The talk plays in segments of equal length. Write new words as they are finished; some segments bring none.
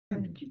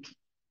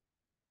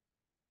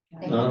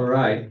All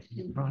right.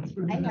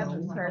 I have a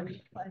prayer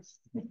request.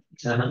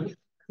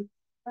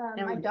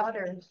 My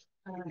daughter's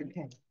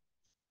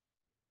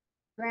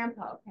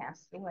grandpa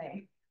passed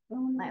away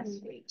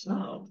last week.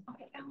 Oh.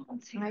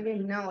 I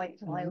didn't know it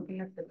until I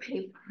opened up the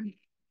paper.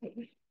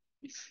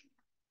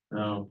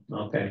 Oh,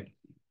 okay.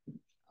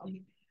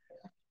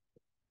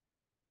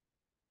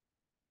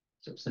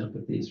 So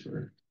sympathies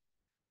for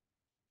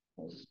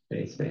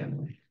Faith's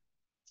family.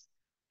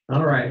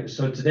 All right,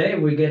 so today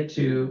we get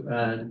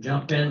to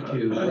jump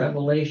into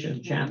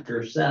Revelation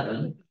chapter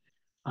 7.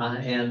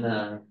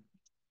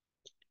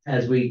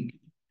 As we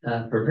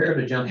prepare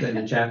to jump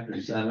into chapter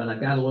 7,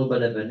 I've got a little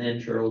bit of an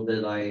intro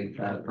that I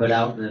put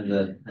out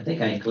in I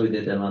think I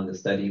included it on the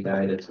study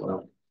guide as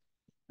well.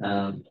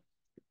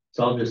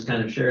 So I'll just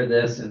kind of share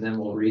this and then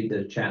we'll read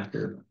the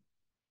chapter.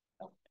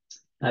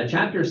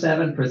 Chapter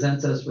 7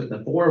 presents us with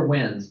the four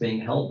winds being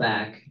held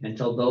back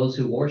until those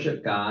who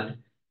worship God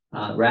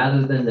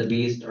rather than the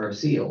beast are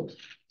sealed.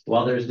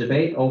 While there's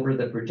debate over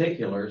the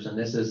particulars, and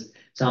this is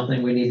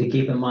something we need to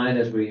keep in mind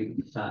as we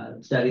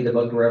study the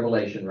book of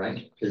Revelation,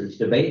 right? There's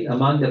debate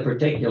among the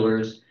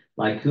particulars,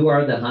 like who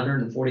are the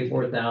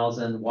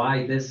 144,000,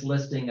 why this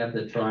listing of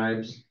the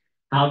tribes,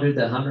 how do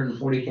the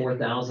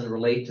 144,000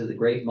 relate to the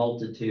great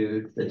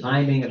multitude, the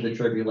timing of the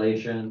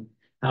tribulation,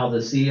 how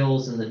the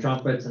seals and the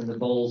trumpets and the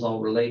bowls all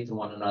relate to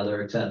one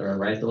another, etc.,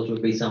 right? Those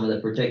would be some of the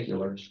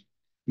particulars.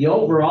 The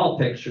overall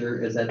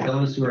picture is that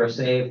those who are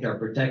saved are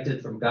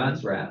protected from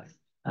God's wrath,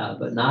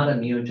 but not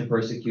immune to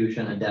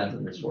persecution and death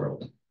in this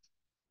world.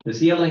 The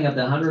sealing of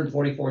the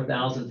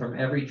 144,000 from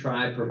every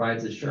tribe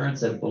provides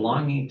assurance of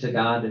belonging to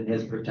God and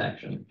his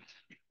protection.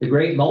 The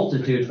great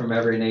multitude from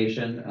every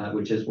nation,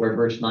 which is where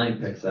verse 9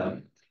 picks up,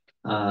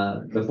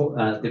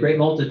 the great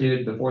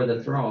multitude before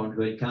the throne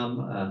who had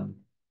come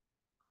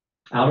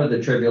out of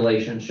the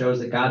tribulation shows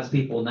that God's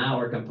people now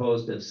are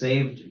composed of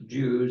saved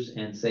Jews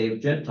and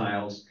saved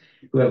Gentiles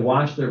who have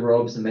washed their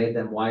robes and made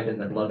them white in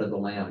the blood of the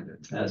Lamb.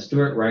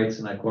 Stuart writes,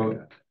 and I quote,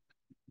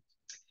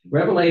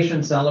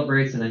 Revelation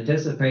celebrates and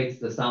anticipates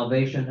the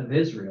salvation of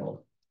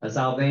Israel, a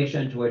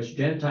salvation to which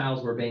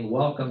Gentiles were being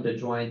welcomed to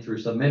join through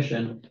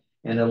submission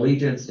and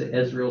allegiance to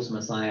Israel's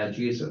Messiah,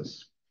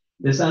 Jesus.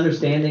 This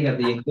understanding of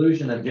the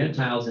inclusion of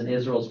Gentiles in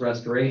Israel's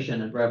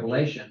restoration and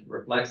Revelation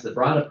reflects the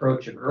broad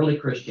approach of early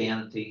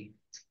Christianity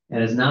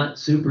and is not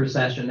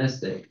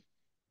supersessionistic,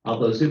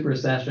 although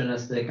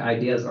supersessionistic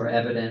ideas are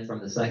evident from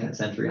the 2nd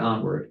century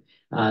onward.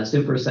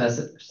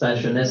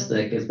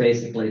 Supersessionistic is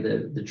basically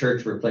the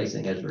church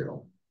replacing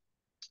Israel.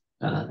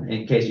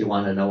 In case you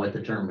want to know what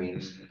the term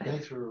means.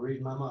 Thanks for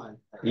reading my mind.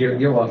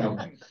 You're welcome.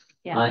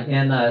 Yeah.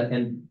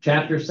 In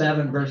chapter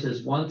 7,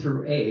 verses 1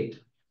 through 8,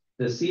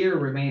 the seer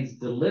remains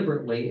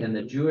deliberately in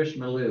the Jewish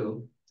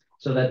milieu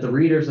so that the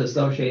readers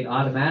associate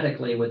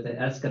automatically with the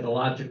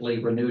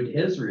eschatologically renewed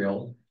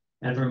Israel.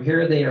 And from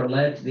here, they are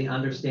led to the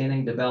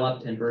understanding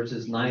developed in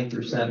verses 9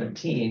 through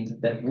 17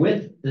 that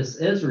with this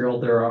Israel,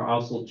 there are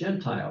also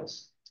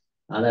Gentiles.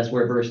 That's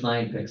where verse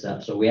 9 picks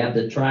up. So we have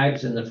the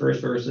tribes in the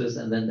first verses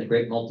and then the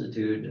great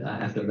multitude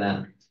after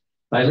that.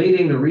 By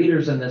leading the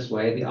readers in this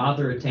way, the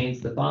author attains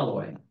the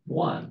following.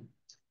 1,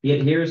 he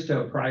adheres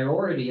to a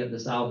priority of the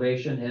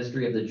salvation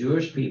history of the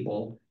Jewish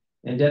people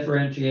and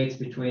differentiates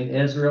between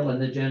Israel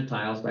and the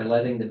Gentiles by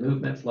letting the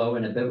movement flow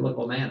in a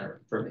biblical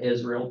manner from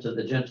Israel to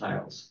the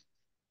Gentiles.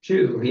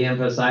 2, he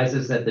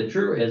emphasizes that the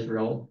true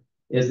Israel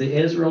is the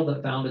Israel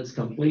that found its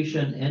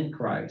completion in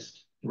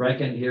Christ,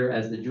 reckoned here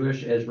as the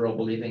Jewish Israel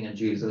believing in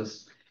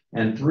Jesus.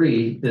 And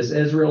 3, this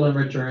Israel in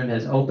return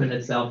has opened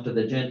itself to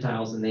the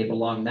Gentiles and they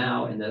belong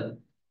now in the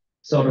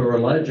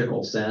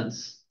soteriological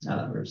sense,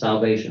 or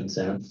salvation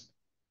sense,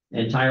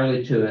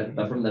 entirely to it.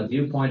 But from the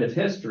viewpoint of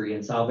history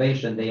and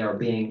salvation, they are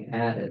being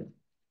added.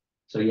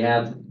 So you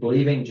have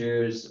believing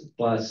Jews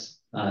plus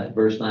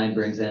verse 9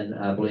 brings in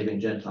believing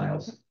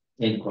Gentiles,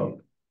 end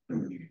quote.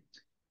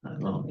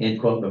 Well,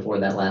 end quote before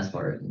that last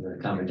part in the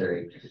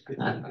commentary.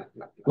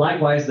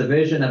 Likewise, the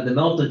vision of the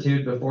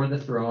multitude before the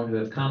throne who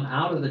have come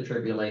out of the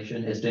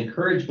tribulation is to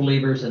encourage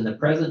believers in the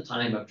present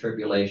time of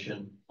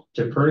tribulation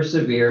to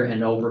persevere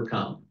and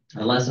overcome.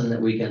 A lesson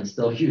that we can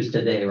still use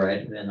today,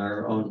 right, in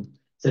our own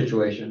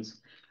situations.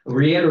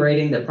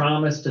 Reiterating the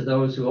promise to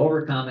those who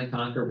overcome and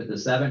conquer with the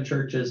 7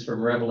 churches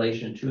from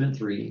Revelation 2 and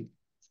 3.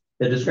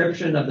 The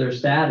description of their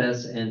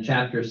status in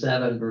chapter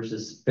 7,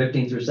 verses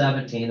 15 through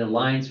 17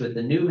 aligns with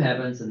the new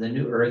heavens and the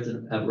new earth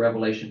of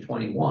Revelation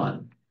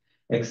 21,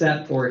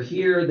 except for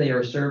here they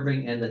are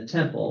serving in the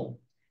temple.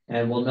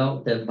 And we'll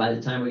note that by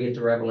the time we get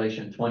to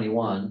Revelation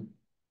 21,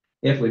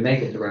 if we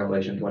make it to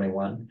Revelation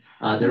 21,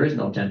 there is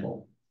no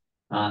temple.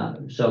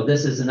 So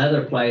this is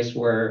another place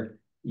where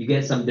you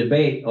get some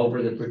debate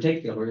over the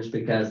particulars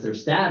because their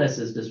status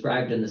is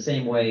described in the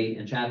same way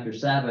in chapter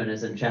 7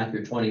 as in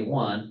chapter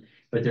 21.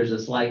 But there's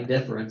a slight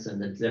difference, and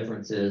the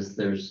difference is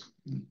there's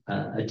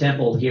a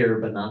temple here,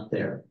 but not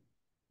there.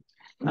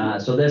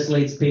 So this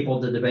leads people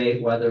to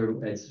debate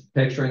whether it's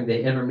picturing the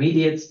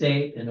intermediate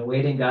state and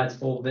awaiting God's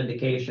full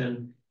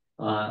vindication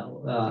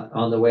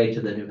on the way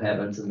to the new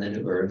heavens and the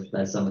new earth.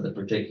 That's some of the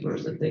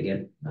particulars that they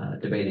get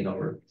debating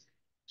over.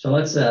 So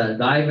let's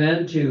dive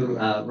into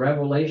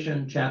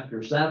Revelation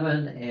chapter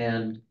 7,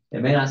 and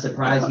it may not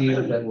surprise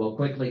you, but we'll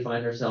quickly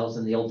find ourselves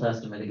in the Old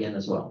Testament again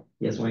as well.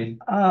 Yes, Wayne?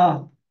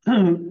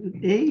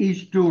 A.E.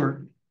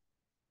 Stewart,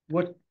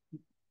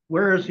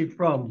 where is he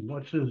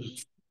from?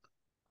 Is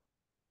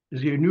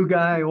he a new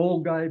guy,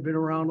 old guy, been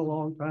around a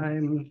long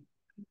time?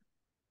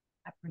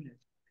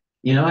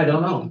 You know, I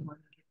don't know.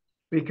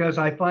 Because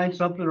I find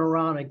something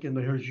ironic in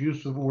his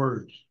use of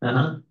words.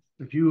 Uh-huh.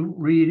 If you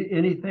read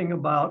anything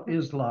about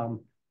Islam,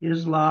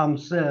 Islam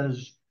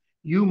says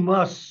you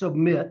must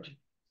submit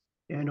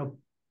and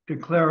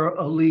declare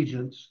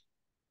allegiance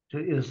to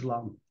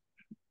Islam.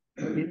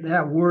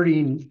 That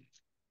wording,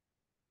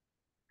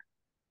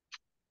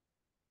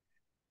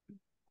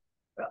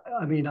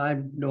 I mean,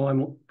 I know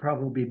I'm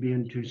probably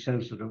being too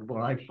sensitive, but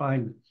I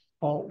find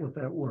fault with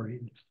that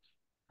wording.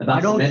 About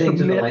I don't submitting to the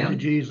submit Lamb? to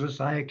Jesus,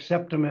 I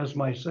accept him as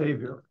my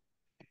savior.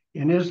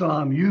 In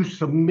Islam, you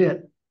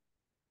submit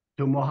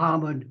to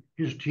Muhammad,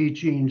 his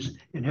teachings,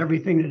 and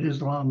everything that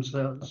Islam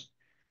says.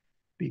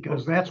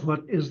 Because that's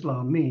what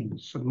Islam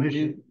means,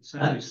 submission.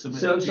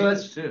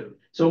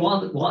 So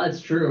while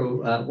it's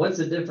true, what's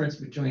the difference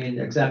between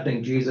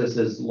accepting Jesus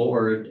as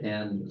Lord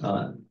and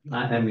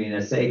I mean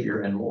as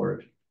Savior and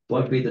Lord?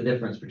 What would be the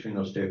difference between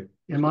those two?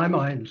 In my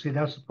mind, see,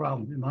 that's the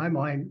problem. In my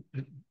mind,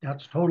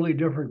 that's totally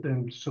different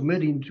than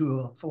submitting to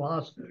a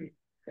philosophy.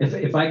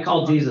 If I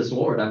call Jesus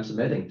Lord, I'm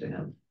submitting to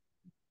him.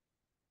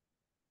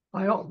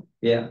 I don't.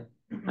 Yeah.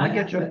 I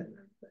get you,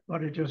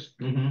 but it just.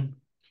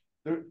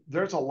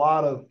 There's a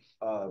lot of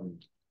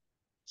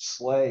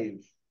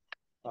slave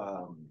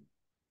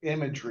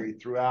imagery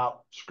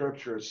throughout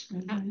scriptures,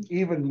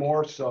 even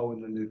more so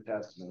in the New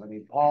Testament. I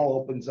mean, Paul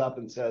opens up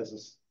and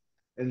says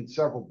in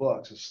several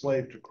books, a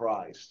slave to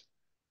Christ.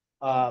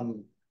 I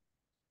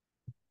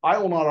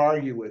will not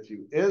argue with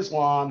you.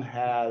 Islam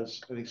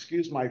has, and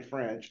excuse my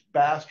French,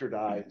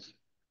 bastardized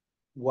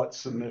what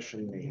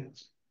submission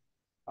means.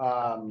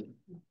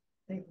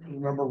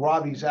 Remember,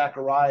 Ravi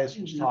Zacharias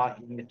was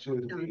talking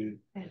to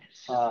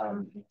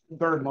the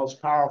third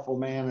most powerful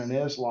man in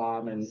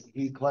Islam, and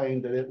he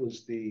claimed that it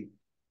was the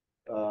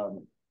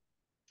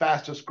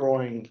fastest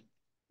growing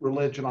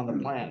religion on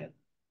the planet.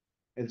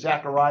 And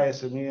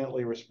Zacharias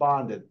immediately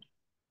responded,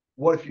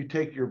 "What if you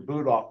take your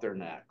boot off their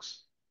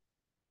necks?"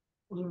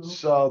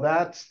 So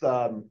that's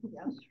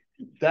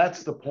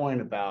the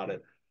point about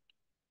it.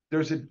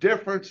 There's a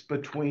difference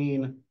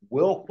between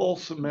willful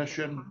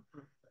submission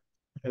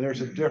and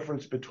there's a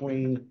difference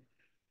between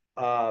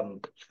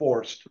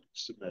forced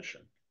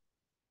submission.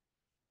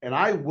 And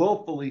I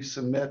willfully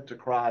submit to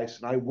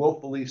Christ, and I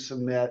willfully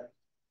submit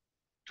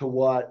to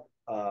what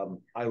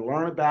I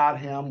learn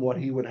about him, what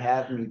he would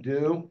have me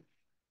do.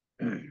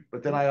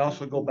 But then I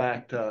also go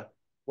back to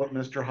what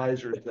Mr.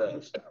 Heiser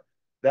says.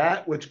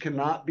 That which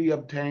cannot be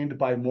obtained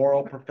by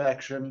moral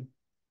perfection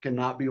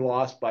cannot be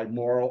lost by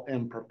moral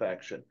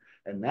imperfection.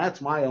 And that's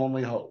my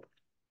only hope.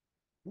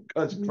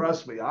 Because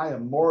trust me, I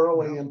am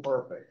morally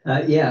imperfect.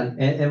 Yeah,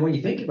 and when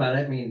you think about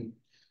it, I mean,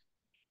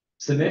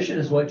 submission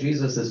is what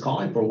Jesus is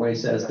calling for when he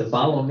says, to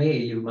follow me,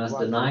 you must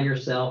deny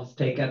yourself,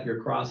 take up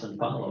your cross and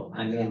follow.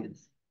 I mean,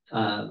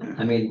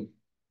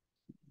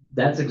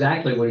 that's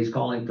exactly what he's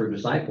calling for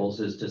disciples,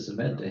 is to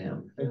submit to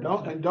him. And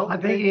don't I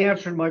think he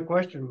answered my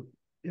question.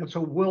 It's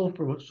a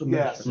willful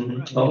submission.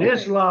 Yes. In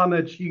Islam,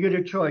 it's you get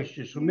a choice.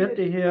 You submit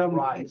to him,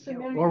 right.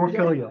 or we'll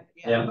kill you.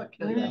 Yeah.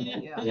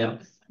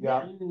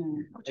 Yeah.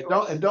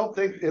 And don't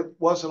think it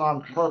wasn't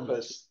on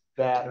purpose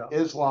that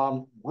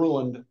Islam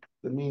ruined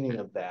the meaning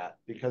of that,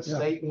 because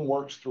Satan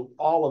works through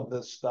all of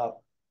this stuff.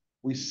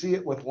 We see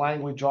it with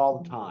language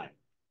all the time.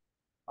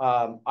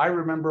 I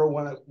remember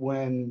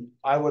when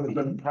I would have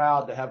been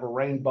proud to have a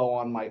rainbow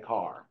on my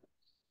car.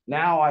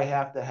 Now I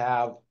have to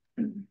have,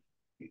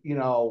 you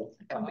know,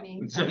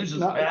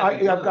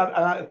 I've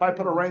got if I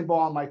put a rainbow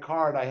on my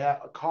car, I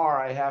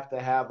have to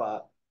have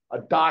a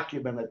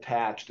document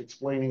attached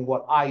explaining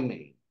what I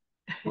mean.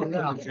 We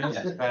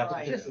just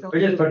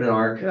put an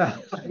arc.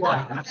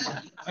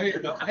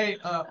 Hey,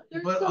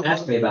 but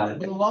Ask me about it.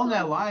 But along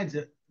that lines,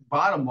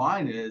 bottom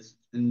line is,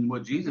 and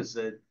what Jesus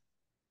said,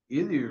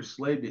 either you're a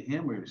slave to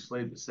him or you're a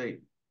slave to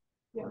Satan.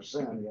 Or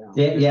sin,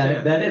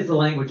 Yeah, that is the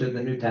language of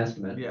the New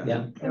Testament.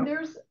 Yeah. And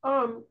there's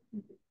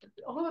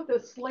all of the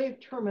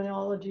slave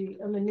terminology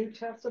in the New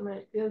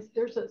Testament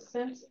there's a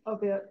sense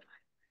of it.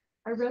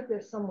 I read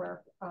this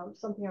somewhere,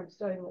 something I'm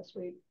studying this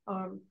week.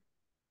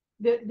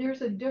 That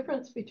there's a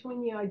difference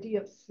between the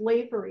idea of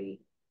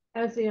slavery,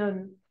 as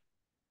in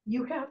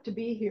you have to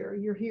be here,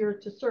 you're here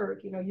to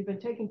serve. You know, you've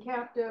been taken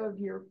captive,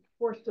 you're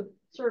forced to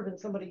serve in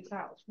somebody's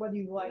house, whether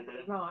you like it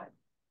or not.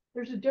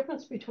 There's a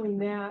difference between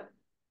that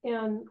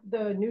and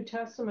the New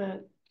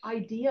Testament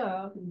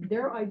idea.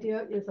 Their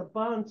idea is a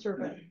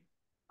bondservant.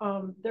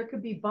 There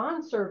could be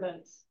bond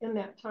servants in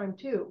that time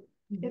too.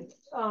 It's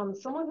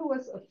someone who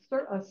was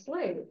a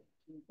slave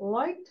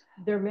liked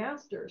their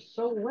master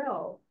so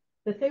well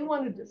that they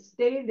wanted to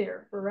stay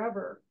there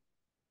forever.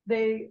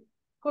 They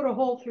put a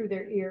hole through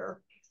their ear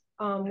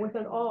with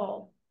an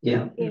awl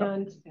Yeah,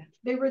 And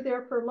they were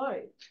there for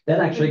life. that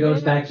actually And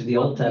goes back that's to the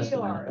Old what we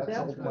Testament. are.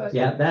 That's what.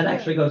 Yeah, that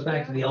actually goes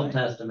back to the Old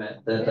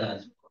Testament, that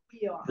That's what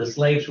we are. the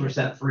slaves were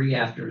set free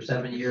after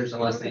 7 years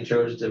unless they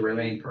chose to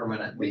remain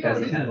permanent We are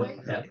because they had,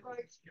 slaves yeah. of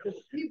Christ,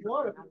 because we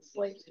want to be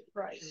slaves of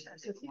Christ,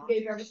 because he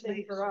gave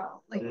everything for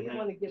us, like we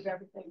want to give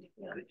everything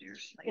to him.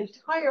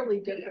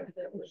 Entirely different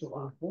than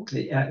Islam.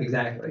 Yeah,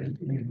 exactly.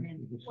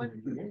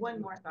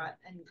 One more thought,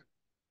 and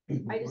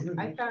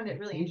I found it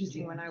really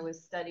interesting when I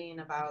was studying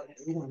about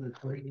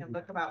a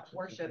book about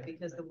worship,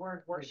 because the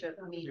word worship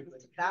means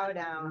to bow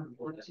down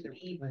or to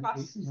be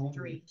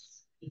prostrate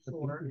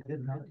before.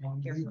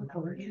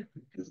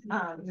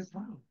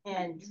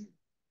 And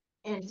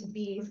to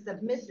be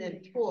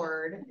submissive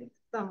toward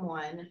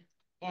someone.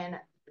 And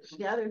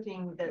the other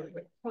thing that was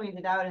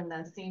pointed out in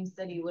the same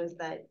study was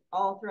that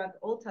all throughout the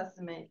Old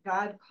Testament,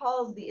 God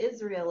calls the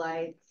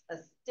Israelites a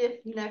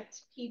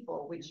stiff-necked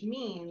people, which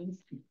means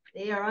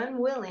they are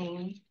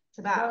unwilling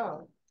to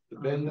bow, To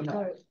bend the knee.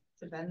 So,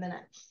 to bend the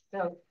neck.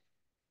 So,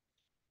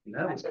 And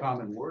that was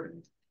common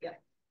word.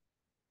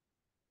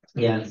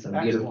 Yeah, it's a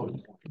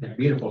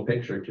beautiful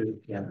picture too,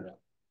 yeah.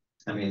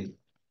 I mean,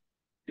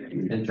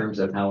 in terms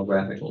of how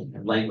graphical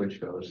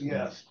language goes.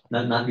 Yes.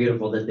 Not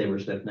beautiful that they were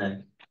stiff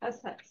necked. that's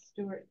that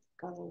Stuart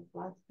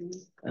last name.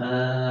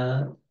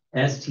 Stewart.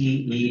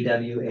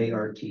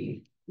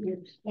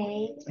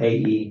 A,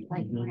 AE.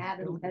 like Mhm.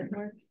 Adam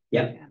Edward.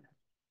 Yep.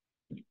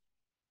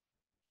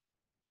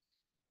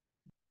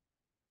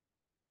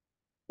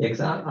 Yeah,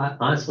 'cause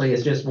honestly,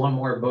 it's just one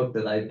more book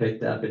that I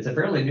picked up. It's a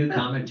fairly new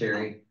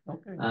commentary.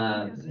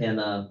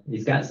 And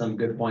he's got some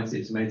good points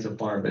he's made so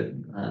far, but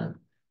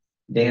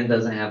Dan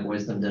doesn't have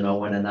wisdom to know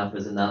when enough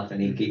is enough,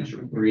 and he keeps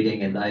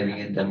reading and diving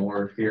into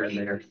more here and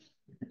there.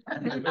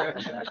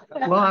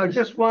 Well, I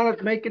just wanted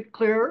to make it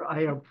clear,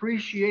 I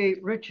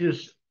appreciate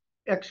Rich's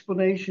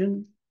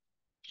explanation,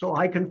 so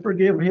I can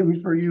forgive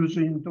him for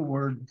using the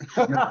word.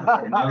 All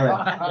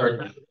right,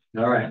 perfect.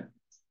 All right.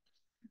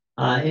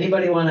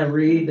 Anybody want to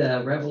read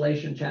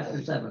Revelation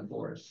chapter 7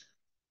 for us?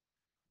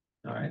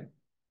 All right.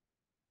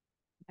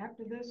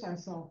 After this, I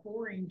saw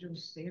four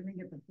angels standing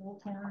at the four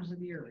corners of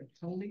the earth,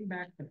 holding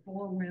back the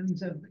four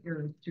winds of the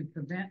earth to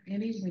prevent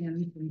any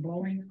wind from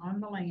blowing on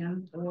the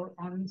land or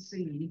on the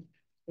sea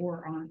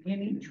or on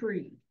any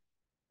tree.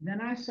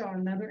 Then I saw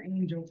another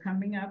angel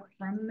coming up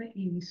from the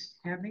east,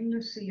 having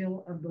the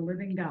seal of the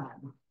living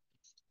God.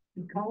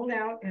 He called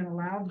out in a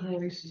loud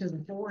voice to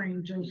the four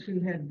angels who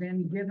had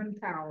been given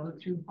power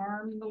to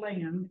harm the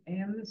land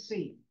and the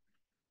sea.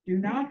 Do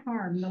not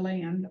harm the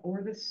land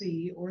or the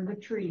sea or the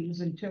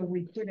trees until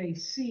we put a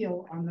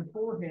seal on the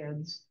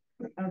foreheads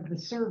of the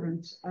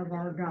servants of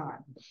our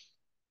God.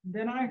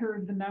 Then I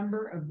heard the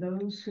number of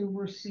those who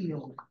were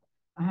sealed,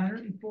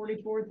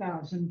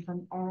 144,000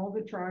 from all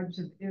the tribes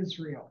of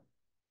Israel.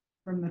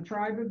 From the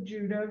tribe of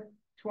Judah,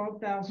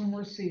 12,000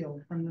 were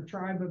sealed. From the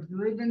tribe of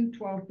Reuben,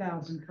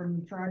 12,000. From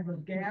the tribe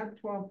of Gad,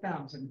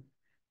 12,000.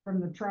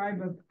 From the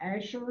tribe of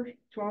Asher,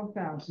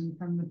 12,000.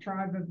 From the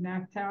tribe of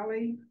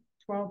Naphtali,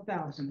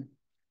 12,000.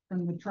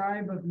 From the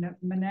tribe of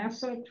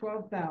Manasseh,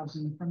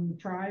 12,000. From the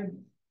tribe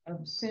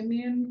of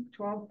Simeon,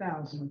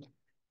 12,000.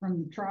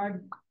 From the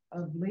tribe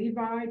of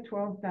Levi,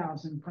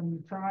 12,000. From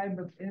the tribe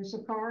of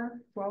Issachar,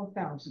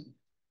 12,000.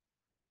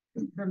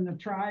 From the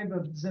tribe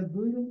of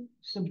Zebulun,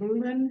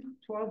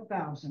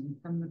 12,000.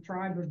 From the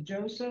tribe of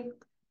Joseph,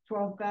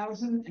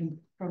 12,000. And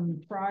from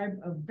the tribe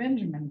of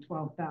Benjamin,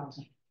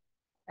 12,000.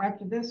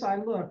 After this I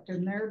looked,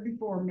 and there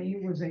before me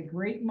was a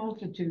great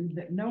multitude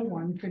that no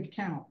one could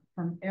count,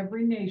 from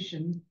every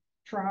nation,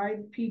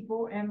 tribe,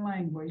 people, and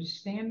language,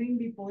 standing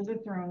before the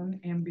throne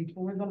and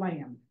before the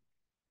Lamb.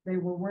 They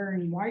were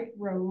wearing white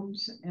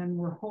robes and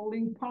were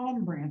holding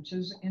palm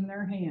branches in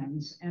their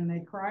hands, and they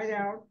cried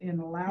out in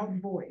a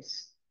loud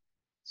voice,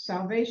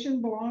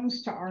 "Salvation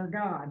belongs to our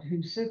God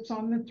who sits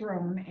on the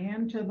throne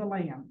and to the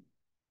Lamb."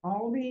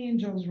 All the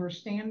angels were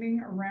standing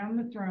around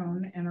the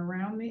throne and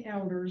around the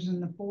elders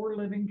and the four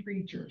living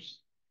creatures.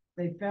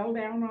 They fell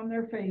down on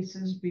their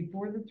faces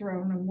before the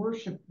throne and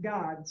worshiped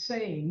God,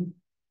 saying,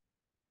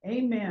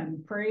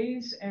 "Amen.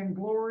 Praise and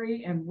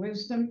glory and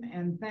wisdom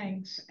and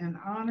thanks and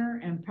honor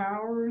and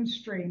power and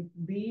strength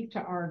be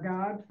to our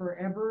God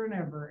forever and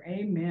ever.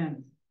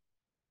 Amen."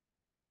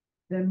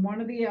 Then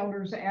one of the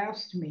elders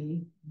asked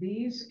me,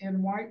 "These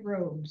in white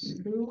robes,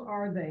 who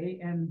are they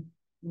and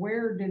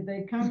where did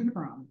they come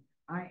from?"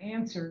 I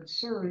answered,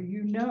 "Sir,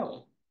 you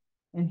know."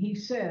 And he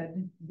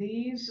said,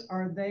 "These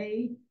are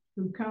they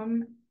who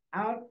come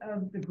out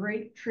of the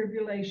great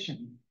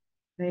tribulation.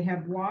 They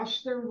have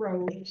washed their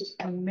robes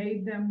and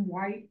made them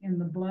white in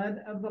the blood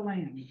of the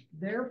Lamb.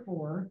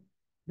 Therefore,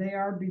 they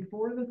are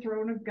before the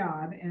throne of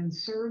God and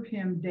serve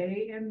him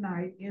day and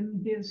night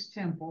in his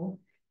temple,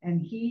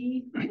 and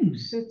he who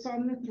sits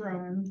on the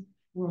throne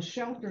will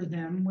shelter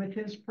them with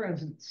his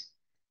presence.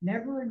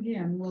 Never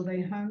again will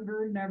they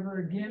hunger, never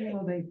again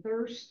will they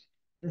thirst.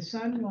 The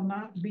sun will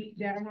not beat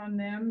down on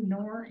them,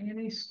 nor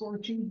any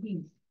scorching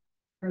heat.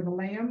 For the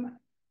Lamb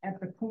at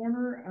the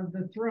corner of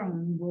the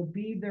throne will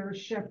be their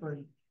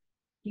shepherd.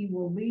 He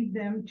will lead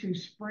them to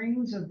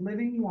springs of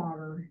living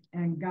water,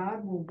 and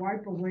God will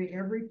wipe away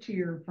every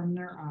tear from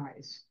their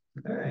eyes.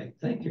 All right,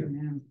 thank you.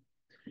 Amen.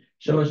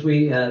 So as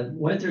we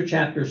went through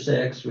chapter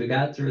 6, we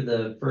got through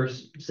the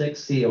first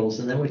 6 seals,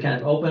 and then we kind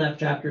of open up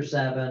chapter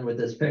 7 with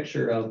this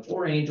picture of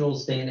 4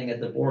 angels standing at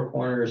the 4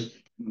 corners,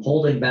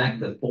 holding back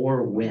the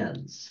 4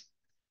 winds.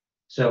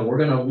 So we're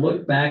going to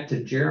look back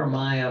to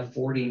Jeremiah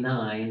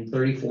 49,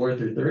 34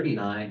 through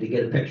 39 to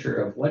get a picture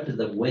of what do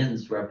the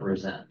winds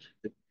represent.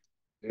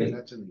 And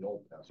that's in the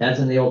Old Testament. That's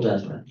in the Old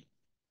Testament.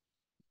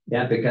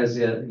 Yeah, because,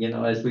 you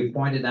know, as we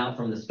pointed out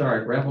from the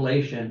start,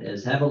 Revelation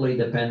is heavily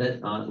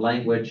dependent on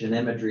language and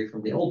imagery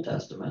from the Old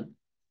Testament.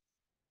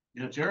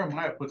 You know,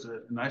 Jeremiah puts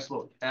a nice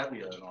little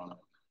caveat on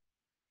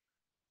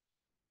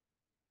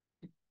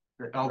it.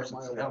 It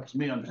helps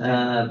me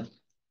understand.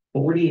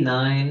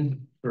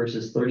 49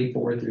 verses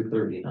 34 through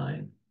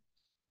 39.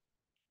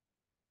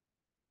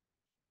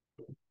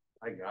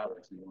 I got it.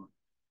 If you want.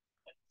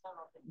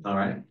 All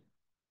right.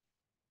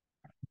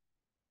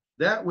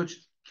 That which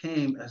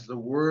came as the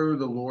word of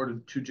the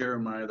Lord to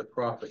Jeremiah the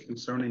prophet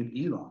concerning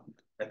Elam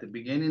at the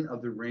beginning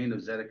of the reign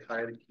of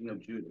Zedekiah the king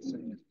of Judah,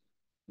 saying,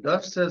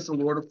 Thus says the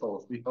Lord of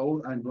hosts,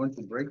 behold, I am going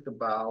to break the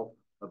bow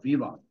of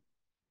Elam,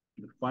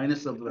 the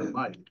finest of their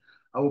might.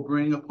 I will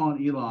bring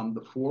upon Elam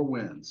the 4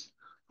 winds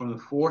from the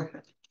 4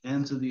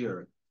 ends of the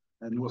earth,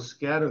 and will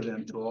scatter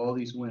them to all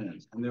these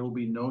winds, and there will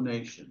be no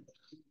nation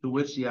to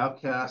which the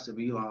outcasts of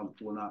Elam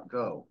will not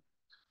go.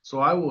 So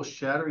I will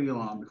shatter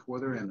Elam before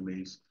their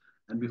enemies,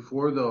 and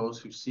before those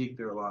who seek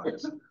their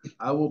lives.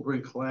 I will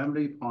bring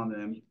calamity upon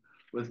them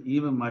with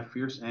even my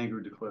fierce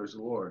anger, declares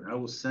the Lord. I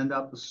will send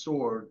out the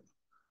sword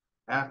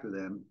after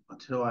them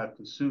until I have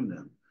consumed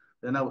them.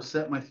 Then I will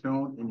set my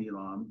throne in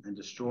Elam and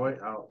destroy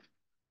out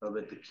of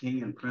it the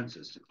king and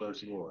princes,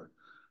 declares the Lord.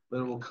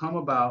 But it will come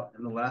about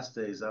in the last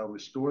days, I will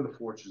restore the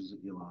fortunes of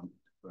Elam,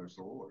 declares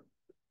the Lord.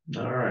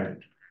 All right.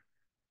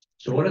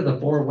 So what do the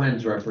 4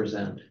 winds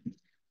represent?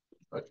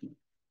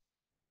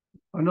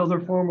 Another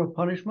form of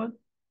punishment?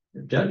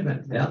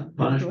 Judgment, yeah,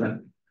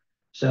 punishment.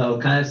 So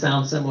kind of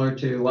sounds similar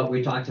to what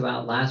we talked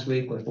about last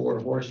week with 4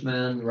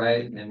 horsemen,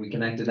 right? And we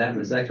connected that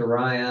with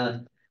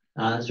Zechariah.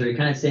 So you're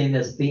kind of seeing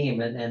this theme,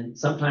 and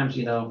sometimes,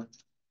 you know,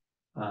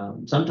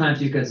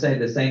 sometimes you can say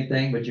the same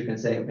thing, but you can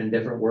say it in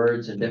different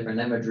words and different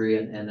imagery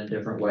and in a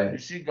different way. You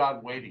see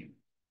God waiting,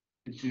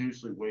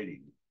 continuously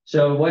waiting.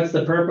 So what's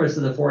the purpose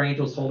of the 4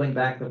 angels holding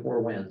back the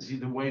 4 winds? He's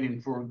been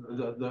waiting for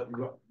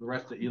the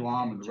rest of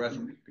Elam and the rest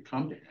of it to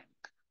come to him.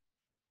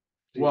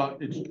 Well,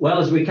 Well,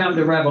 as we come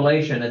to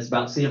Revelation, it's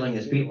about sealing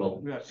his people.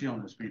 we got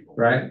sealing his people.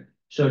 Right?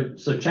 So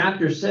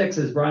chapter 6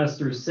 has brought us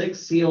through 6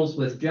 seals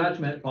with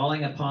judgment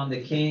falling upon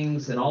the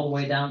kings and all the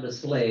way down to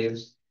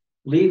slaves,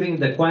 leaving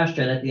the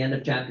question at the end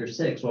of chapter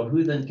 6, well,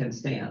 who then can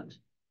stand?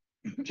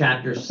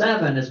 Chapter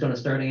 7 is going to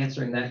start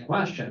answering that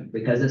question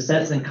because it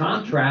sets in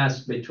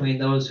contrast between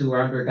those who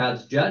are under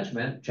God's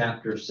judgment,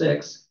 chapter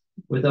 6,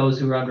 with those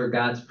who are under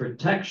God's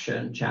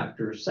protection,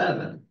 chapter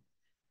 7.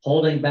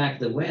 Holding back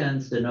the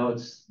winds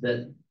denotes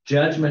that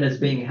judgment is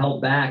being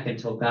held back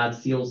until God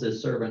seals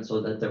his servants so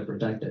that they're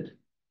protected.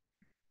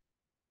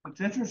 It's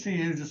interesting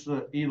he uses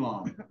the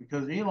Elam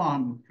because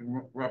Elam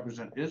can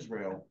represent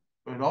Israel,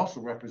 but it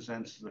also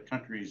represents the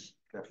countries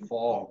that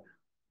fall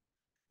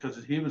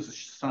because he was the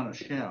son of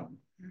Shem,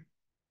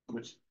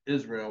 which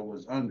Israel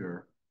was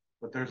under,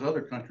 but there's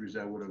other countries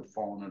that would have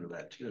fallen under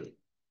that too.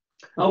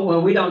 Oh,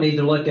 well, we don't need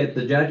to look at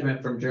the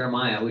judgment from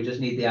Jeremiah. We just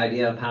need the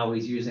idea of how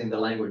he's using the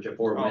language of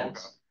 4 winds.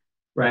 Okay.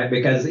 Right,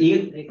 because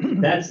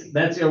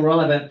that's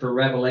irrelevant for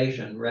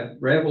Revelation.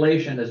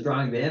 Revelation is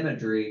drawing the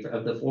imagery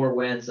of the 4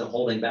 winds and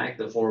holding back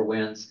the 4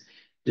 winds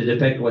to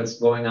depict what's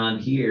going on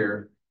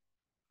here.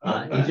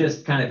 He's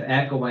just kind of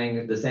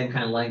echoing the same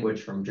kind of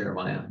language from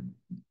Jeremiah.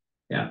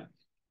 Yeah.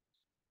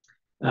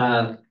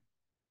 Now,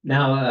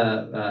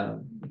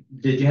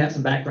 did you have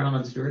some background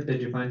on Stuart?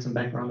 Did you find some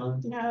background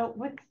on? No,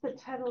 what's the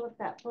title of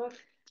that book?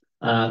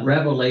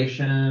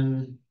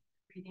 Revelation.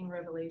 Reading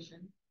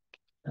Revelation.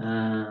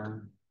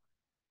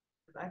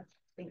 I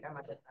think I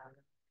might have found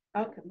it.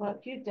 Okay, well,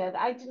 if you did,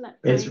 I didn't.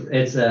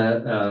 It's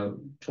a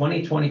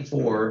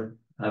 2024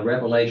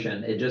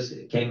 Revelation. It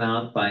just came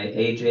out by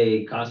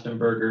AJ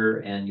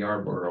Kostenberger and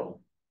Yarborough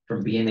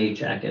from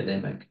B&H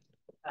Academic.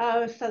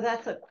 Oh, so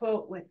that's a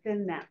quote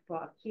within that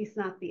book. He's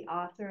not the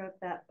author of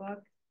that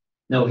book.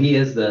 No, he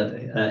is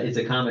it's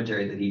a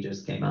commentary that he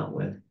just came out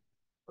with.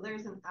 Well,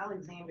 there's an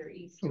Alexander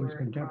E. So it's Stewart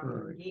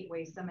contemporary. from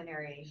Gateway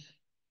Seminary,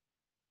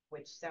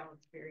 which sounds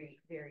very,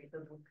 very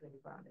biblically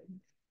grounded.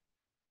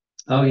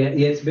 Oh yeah,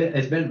 it's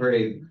been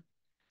very.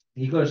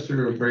 He goes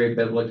through very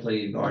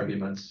biblically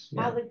arguments.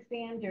 Yeah.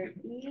 Alexander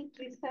E.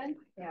 You said?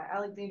 Yeah,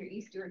 Alexander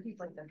E. Stewart. He's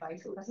like the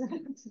vice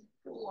president.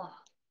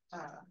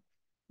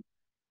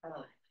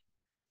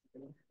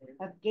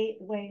 Of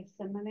Gateway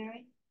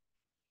Seminary.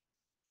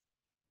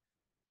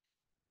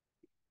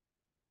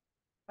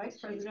 Vice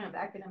president of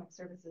academic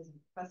services and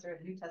professor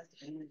of New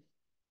Testament.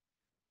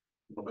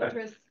 Okay.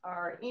 Interests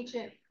are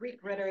ancient Greek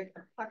rhetoric,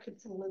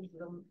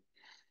 apocalypticism,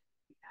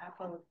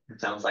 It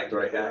sounds like the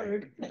right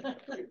guy.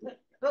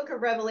 Book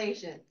of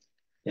Revelation.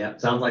 Yeah,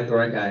 sounds like the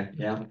right guy,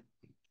 yeah.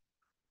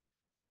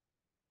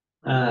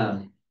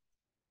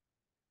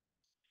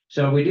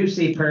 So we do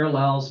see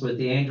parallels with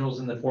the angels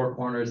in the four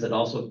corners that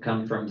also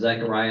come from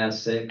Zechariah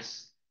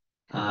 6.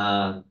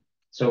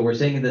 So we're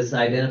seeing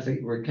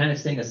we're kind of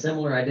seeing a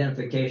similar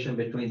identification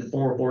between the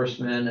four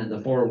horsemen and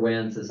the four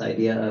winds, this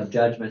idea of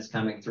judgments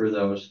coming through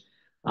those.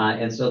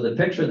 And so the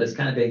picture that's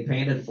kind of being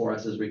painted for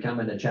us as we come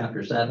into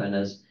chapter 7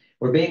 is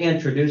we're being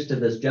introduced to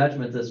this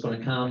judgment that's going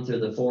to come through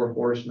the four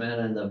horsemen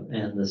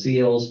and the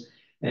seals.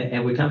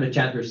 And we come to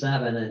chapter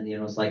 7 and,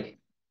 it's like,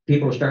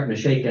 people are starting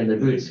to shake in their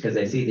boots because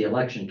they see the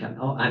election come.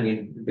 Oh, I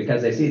mean,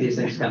 because they see these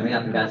things coming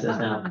up, and God says,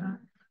 now,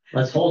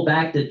 let's hold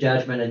back the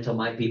judgment until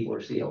my people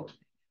are sealed.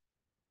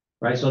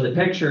 Right? So the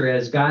picture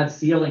is God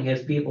sealing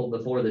his people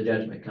before the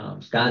judgment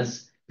comes.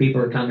 God's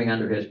people are coming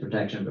under his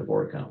protection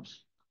before it comes.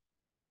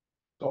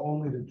 So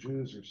only the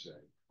Jews are saved,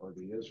 or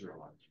the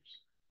Israelites are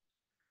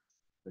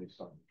saved,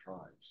 based on the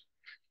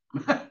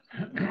tribes.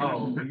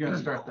 Oh, you're gonna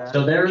start that?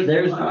 So there's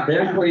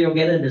where you'll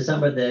get into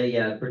some of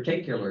the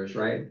particulars,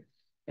 right?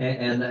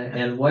 And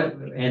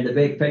the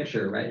big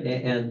picture, right?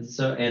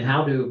 And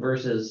how do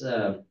verses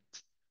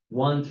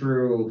 1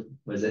 through,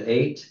 was it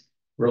 8,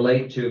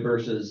 relate to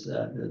verses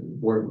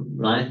where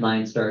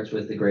 9 starts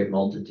with the great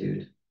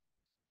multitude.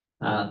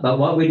 But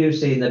what we do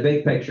see in the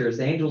big picture is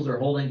the angels are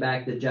holding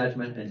back the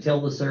judgment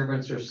until the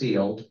servants are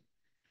sealed,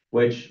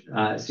 which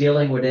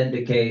sealing would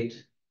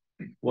indicate.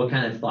 What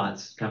kind of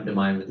thoughts come to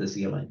mind with the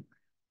sealing?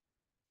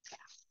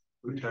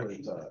 Usually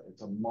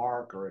it's a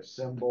mark or a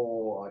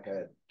symbol, like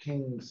a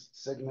king's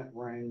signet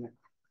ring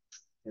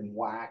in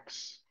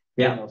wax.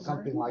 Yeah.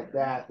 Something like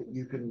that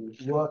you can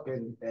look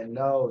and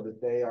know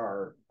that they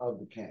are of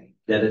the king.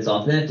 That it's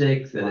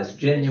authentic, that it's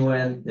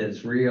genuine, that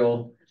it's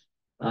real,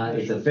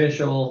 it's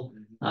official.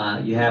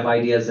 You have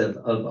ideas of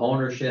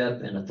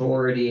ownership and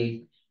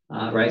authority,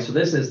 right? So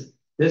this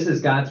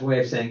is God's way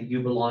of saying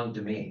you belong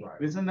to me.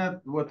 Right. Isn't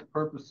that what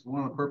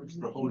one of the purposes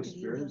of the Holy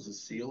Spirit is to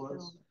seal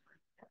us?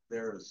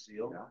 They're a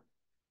seal.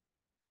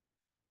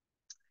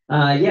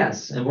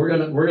 Yes, and we're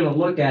gonna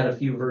look at a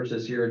few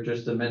verses here in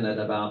just a minute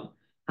about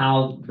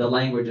how the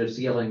language of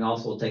sealing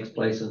also takes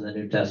place in the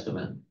New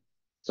Testament.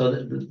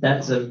 So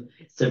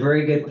it's a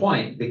very good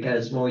point,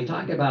 because when we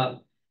talk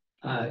about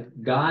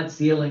God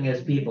sealing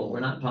his people, we're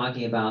not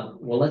talking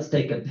about, well, let's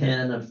take a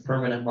pen of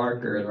permanent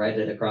marker and write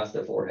it across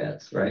their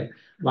foreheads, right?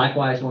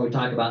 Likewise, when we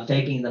talk about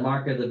taking the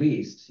mark of the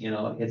beast,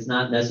 it's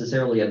not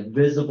necessarily a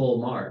visible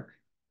mark.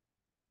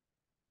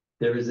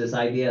 There is this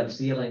idea of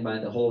sealing by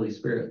the Holy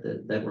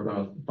Spirit that we're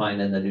going to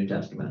find in the New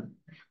Testament.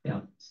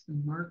 Yeah. It's the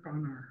mark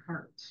on our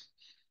hearts.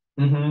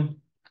 Mm-hmm.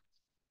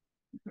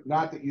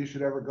 Not that you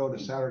should ever go to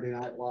Saturday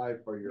Night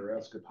Live for your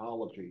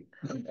eschatology.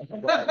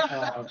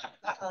 But,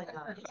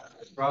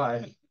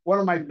 Right. one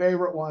of my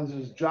favorite ones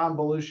is John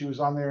Belushi was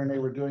on there and they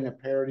were doing a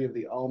parody of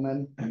The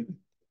Omen.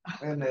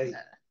 And they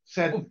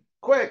said,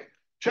 quick,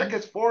 check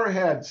his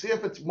forehead, see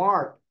if it's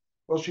marked.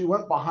 Well, she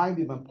went behind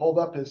him and pulled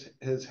up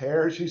his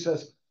hair. She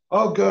says,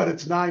 oh, good,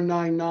 it's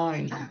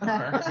 999.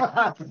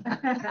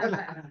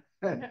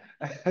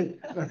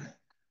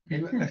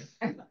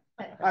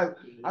 I've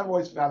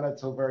always found that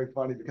so very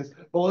funny because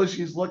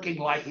Belushi's looking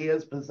like he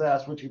is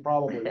possessed, which he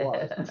probably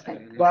was.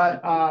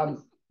 But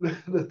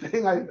the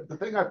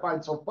thing I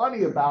find so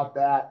funny about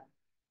that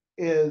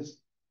is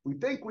we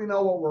think we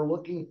know what we're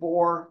looking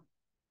for,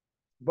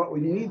 but we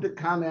need to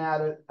come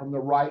at it from the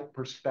right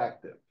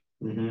perspective.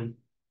 Mm-hmm.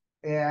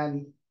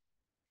 And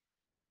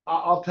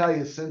I'll tell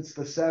you, since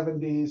the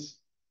 70s,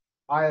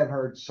 I have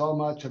heard so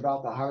much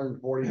about the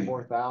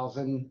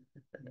 144,000.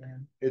 Yeah.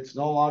 It's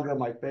no longer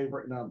my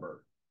favorite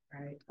number.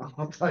 Right.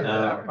 I'll tell you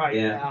that right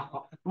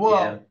now.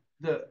 Well,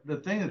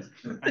 the thing is,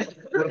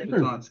 what it's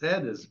on its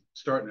head is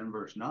starting in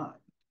verse 9.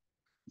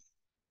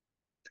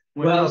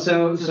 Well,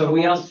 so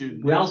we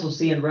also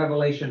see in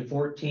Revelation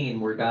 14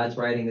 where God's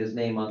writing his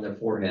name on their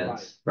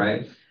foreheads,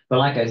 right? But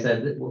like I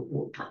said,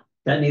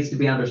 that needs to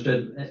be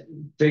understood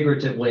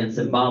figuratively and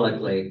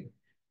symbolically.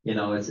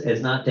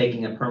 It's not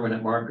taking a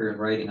permanent marker and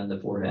writing on the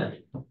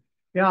forehead.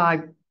 Yeah,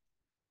 I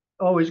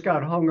always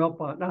got not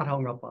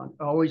hung up on,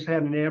 I always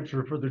had an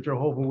answer for the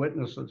Jehovah's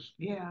Witnesses.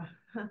 Yeah.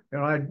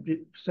 And I'd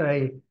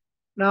say,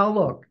 now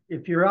look,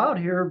 if you're out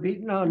here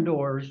beating on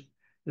doors,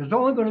 there's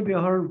only going to be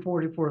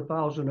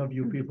 144,000 of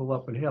you people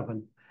up in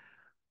heaven.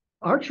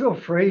 Aren't you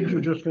afraid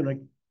you're just going to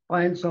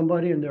find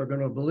somebody and they're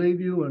going to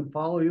believe you and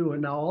follow you,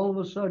 and now all of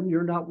a sudden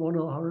you're not one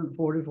of the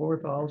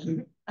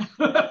 144,000?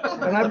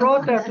 And I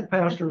brought that to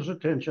pastor's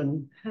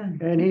attention,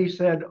 and he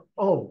said,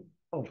 oh,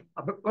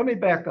 let me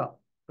back up.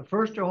 The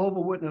first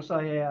Jehovah's Witness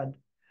I had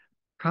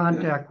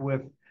contact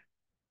with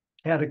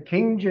had a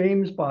King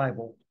James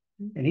Bible,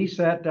 and he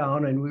sat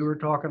down and we were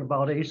talking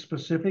about a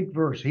specific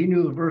verse. He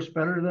knew the verse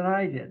better than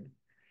I did.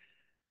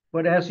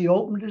 But as he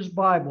opened his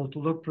Bible to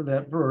look for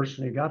that verse,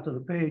 and he got to the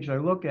page, I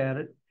look at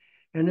it,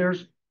 and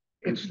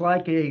it's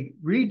like a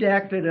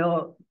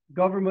redacted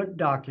government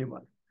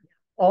document,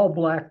 all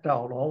blacked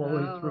out all the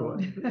way through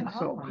it.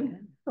 So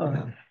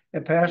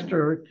And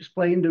Pastor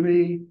explained to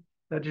me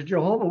that the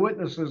Jehovah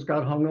Witnesses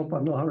got hung up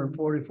on the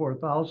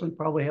 144,000,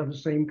 probably have the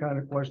same kind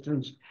of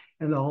questions.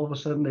 And then all of a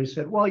sudden they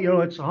said, well,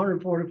 it's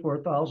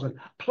 144,000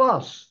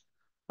 plus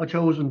a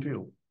chosen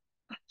few.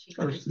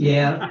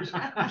 Yeah,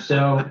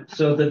 so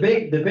the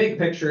big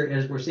picture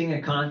is we're seeing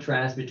a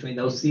contrast between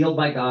those sealed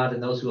by God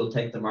and those who will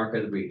take the mark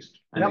of the beast.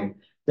 I Yep. mean,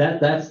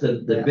 that's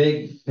the Yeah.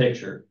 big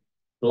picture.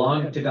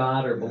 Belong to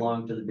God or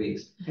belong to the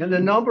beast. And the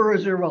number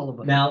is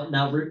irrelevant. Now,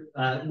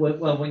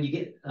 well, when you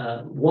get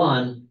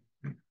one,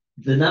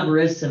 the number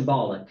is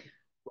symbolic,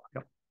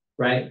 Yep.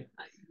 right?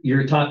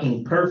 You're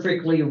talking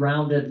perfectly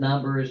rounded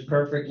numbers,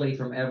 perfectly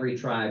from every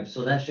tribe.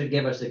 So that should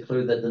give us a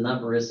clue that the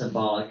number is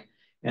symbolic,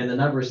 and the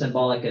number is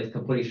symbolic of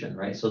completion,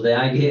 right? So the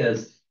idea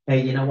is,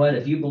 hey, you know what?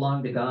 If you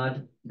belong to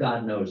God,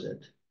 God knows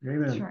it,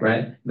 Amen.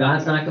 right?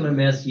 God's not going to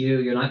miss you.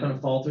 You're not going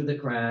to fall through the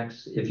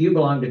cracks. If you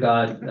belong to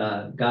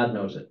God, God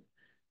knows it.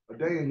 A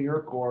day in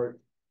your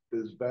court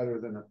is better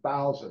than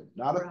 1,000,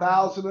 not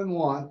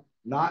 1,001,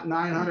 not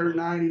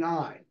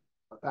 999,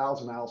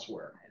 1,000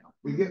 elsewhere.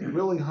 We get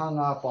really hung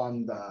up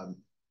on the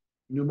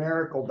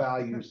numerical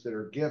values that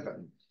are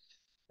given.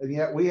 And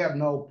yet we have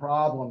no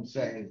problem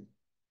saying,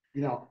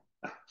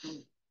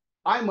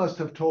 I must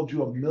have told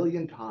you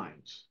 1,000,000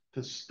 times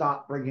to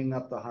stop bringing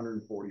up the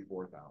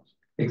 144,000.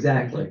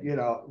 Exactly.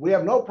 We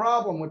have no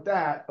problem with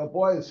that, but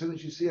boy, as soon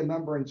as you see a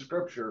number in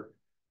scripture,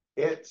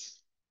 it's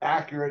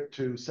accurate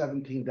to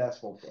 17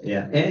 decimal places.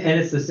 Yeah, and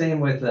it's the same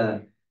with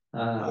to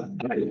God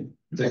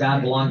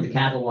belong to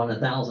cattle on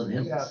 1,000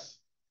 hills. Yes.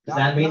 Does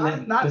that mean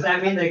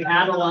the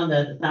cattle on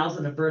the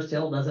 1,001st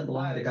hill doesn't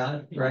belong to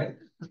God, right?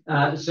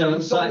 So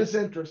his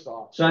interest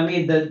off. So I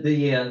mean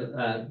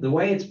the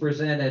way it's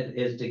presented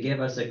is to give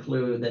us a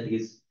clue that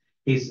he's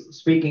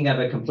speaking of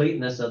a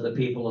completeness of the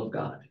people of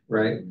God,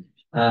 right?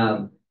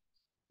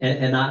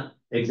 And not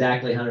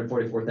exactly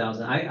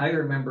 144,000. I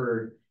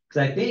remember,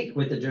 because I think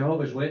with the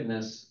Jehovah's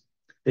Witness,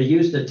 they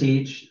used to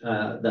teach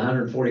the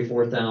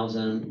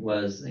 144,000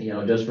 was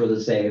just for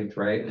the saved,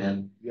 right?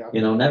 And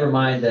never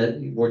mind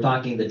that we're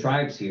talking the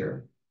tribes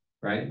here,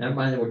 right? Never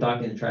mind that we're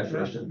talking the tribes,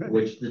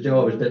 which the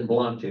Jehovah's didn't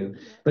belong to.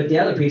 But the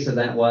other piece of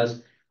that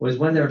was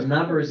when their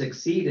numbers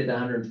exceeded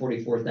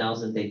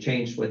 144,000, they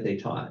changed what they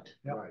taught.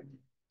 Right.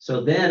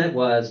 So then it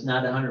was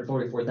not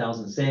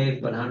 144,000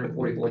 saved, but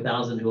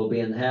 144,000 who will be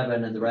in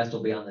heaven, and the rest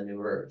will be on the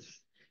new earth.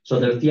 So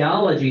their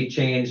theology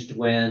changed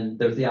when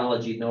their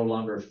theology no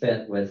longer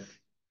fit with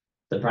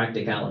the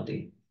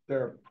practicality.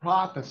 Their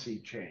prophecy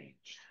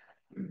changed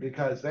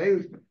because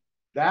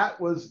that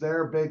was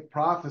their big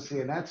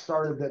prophecy, and that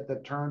started at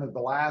the turn of the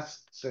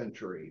last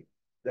century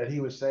that he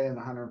was saying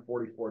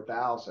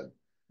 144,000.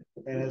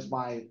 And as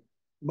my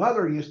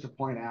mother used to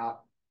point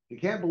out, you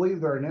can't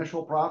believe their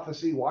initial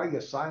prophecy. Why are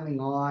you signing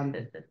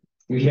on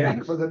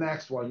for the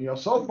next one?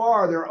 So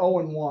far they're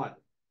 0-1.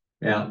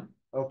 Yeah.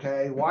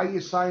 Okay. Why you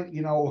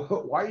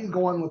why are you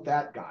going with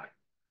that guy?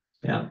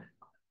 Yeah.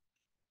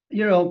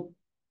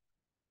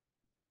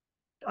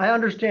 I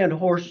understand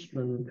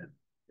horsemen,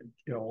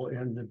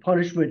 and the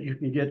punishment you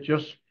can get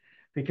just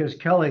because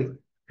Kelly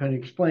can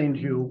explain to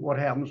you what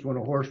happens when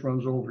a horse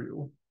runs over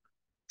you.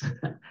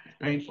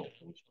 Painful.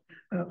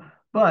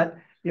 But,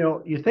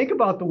 you think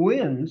about the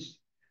winds.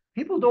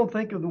 People don't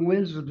think of the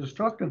winds as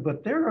destructive,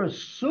 but they're a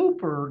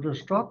super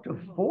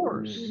destructive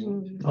force.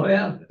 Oh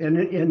yeah. And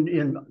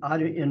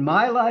in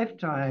my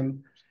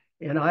lifetime,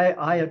 and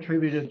I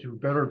attribute it to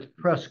better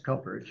press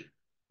coverage,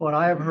 but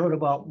I have heard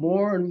about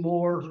more and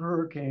more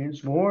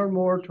hurricanes, more and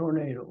more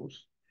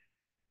tornadoes.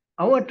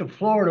 I went to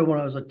Florida when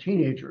I was a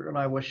teenager, and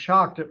I was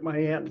shocked at my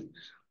aunt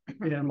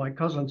and my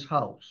cousin's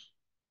house.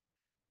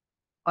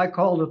 I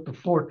called it the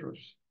fortress.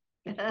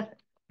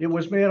 It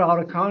was made out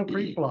of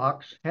concrete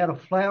blocks, had a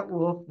flat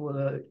roof with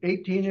an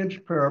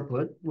 18-inch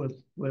parapet with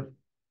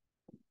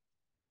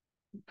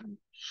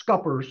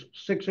scuppers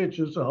 6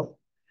 inches up.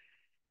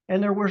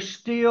 And there were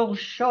steel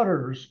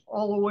shutters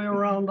all the way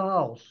around the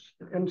house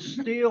and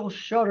steel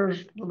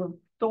shutters for the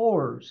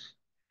doors.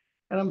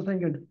 And I'm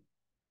thinking,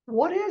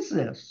 what is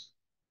this?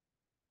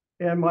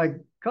 And my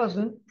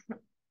cousin,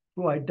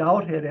 who I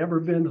doubt had ever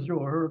been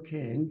through a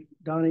hurricane,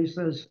 Donnie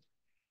says,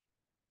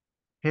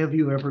 have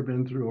you ever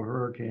been through a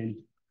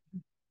hurricane?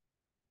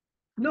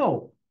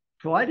 No.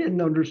 So I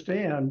didn't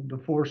understand the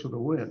force of the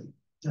wind.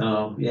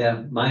 Oh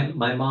yeah,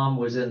 my mom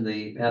was in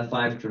the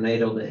F5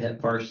 tornado that hit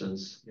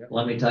Parsons. Yep.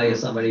 Let me tell you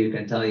somebody who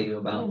can tell you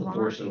about the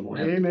force of the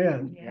wind.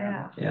 Amen.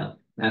 Yeah,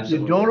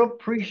 absolutely. You don't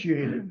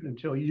appreciate it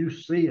until you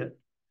see it.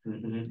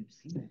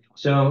 Mm-hmm.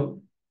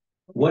 So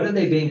what are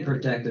they being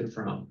protected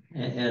from?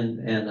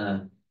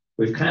 And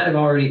we've kind of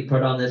already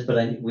put on this,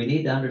 but we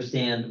need to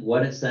understand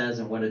what it says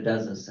and what it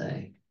doesn't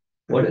say.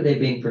 What are they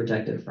being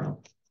protected from?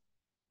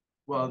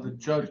 Well,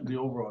 the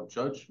overall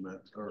judgment,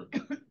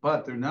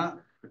 but they're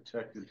not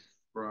protected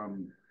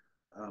from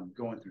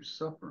going through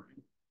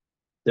suffering.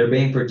 They're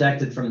being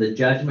protected from the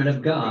judgment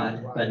of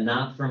God, but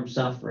not from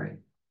suffering.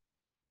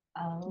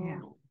 Oh, yeah.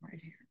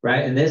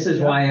 Right, and this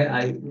is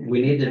why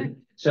we need to.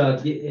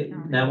 So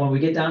now, when we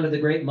get down to the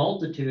great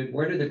multitude,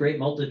 where did the great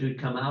multitude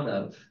come out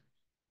of?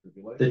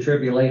 The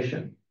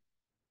tribulation.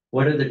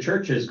 What are the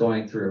churches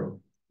going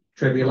through?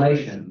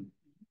 Tribulation.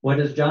 What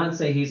does John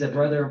say he's a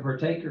brother and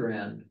partaker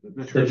in?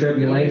 The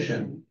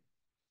tribulation.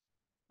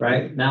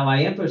 Right? Now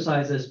I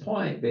emphasize this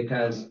point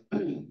because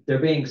they're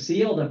being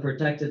sealed and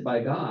protected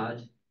by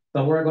God,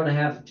 but we're going to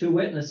have two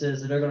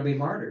witnesses that are going to be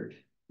martyred.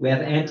 We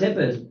have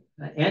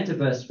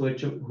Antipas,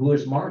 who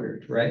is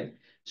martyred, right?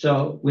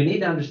 So we need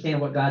to understand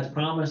what God's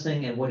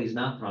promising and what he's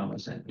not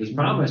promising. He's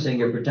promising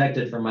you're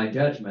protected from my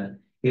judgment.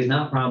 He's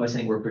not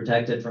promising we're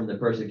protected from the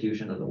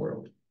persecution of the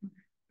world.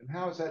 And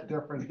how is that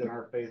different than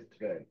our faith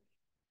today?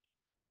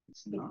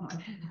 It's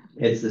not.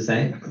 It's the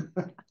same.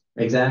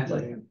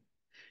 Exactly.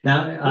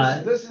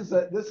 Now, This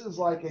is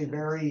like a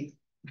very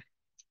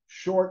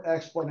short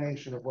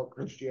explanation of what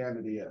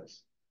Christianity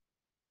is.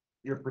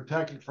 You're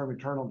protected from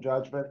eternal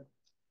judgment,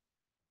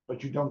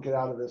 but you don't get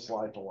out of this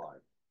life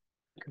alive.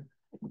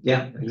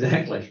 yeah,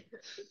 exactly.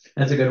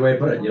 That's a good way to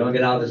put it. You don't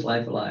get out of this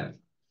life alive.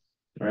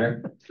 All right.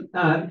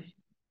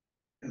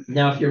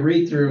 Now, if you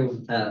read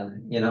through,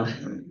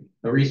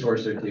 a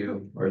resource or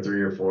two, or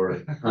 300 or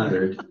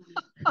 400,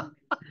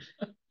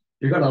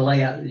 you're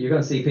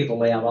going to see people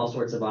lay out all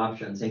sorts of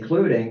options,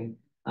 including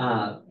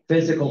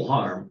physical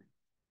harm.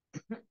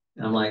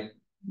 And I'm like,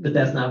 but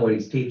that's not what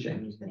he's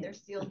teaching. That they're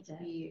sealed to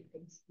be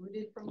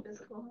excluded from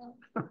physical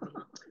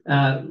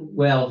harm?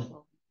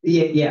 Well,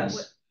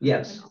 yes.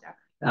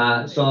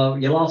 So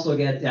you'll also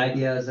get the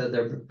ideas that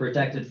they're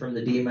protected from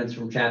the demons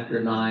from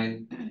chapter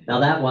 9. Now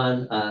that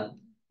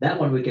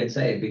one we can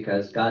say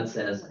because God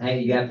says, hey,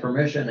 you have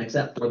permission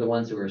except for the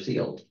ones who are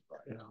sealed.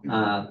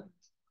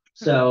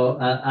 So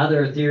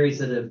other theories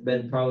that have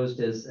been posed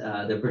is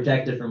they're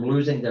protected from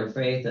losing their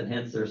faith and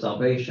hence their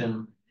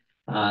salvation.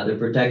 They're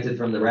protected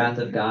from the wrath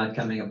of God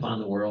coming upon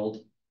the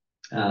world.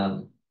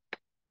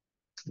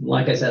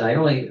 Like I said, I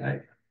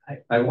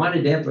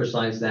wanted to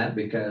emphasize that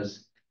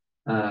because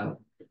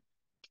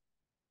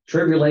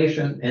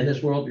tribulation in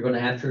this world, you're going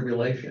to have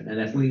tribulation.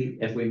 And if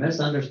we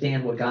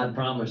misunderstand what God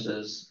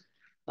promises,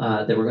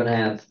 then we're going to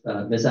have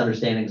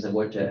misunderstandings of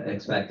what to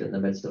expect in the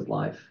midst of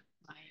life.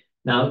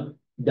 Now,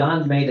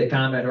 Don made a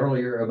comment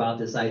earlier about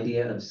this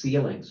idea of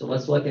sealing. So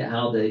let's look at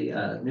how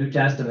the New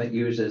Testament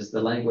uses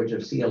the language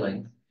of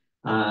sealing.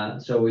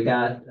 So we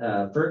got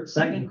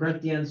 2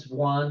 Corinthians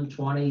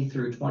 1:20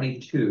 through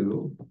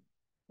 22,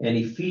 and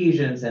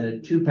Ephesians,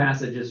 and 2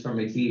 passages from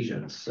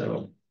Ephesians.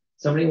 So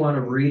somebody want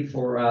to read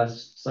for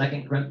us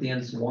 2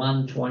 Corinthians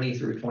 1:20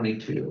 through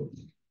 22.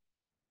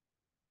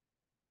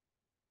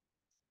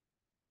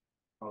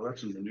 Oh,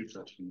 that's in the New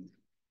Testament.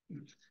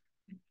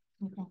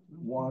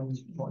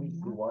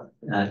 1:20 through what?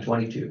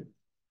 22.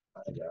 I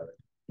got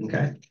it.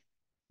 Okay.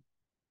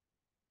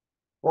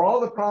 For all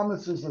the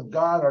promises of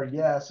God are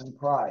yes in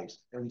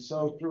Christ, and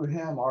so through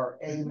him our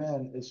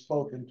amen is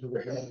spoken to the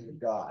glory of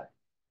God.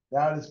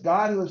 Now it is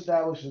God who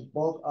establishes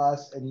both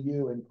us and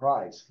you in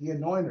Christ. He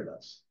anointed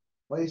us,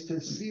 placed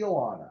his seal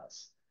on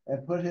us,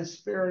 and put his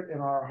spirit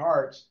in our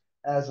hearts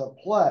as a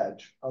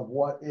pledge of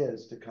what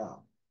is to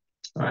come.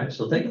 All right,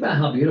 so think about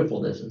how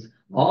beautiful this is.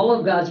 All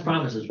of God's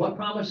promises. What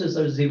promises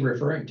is he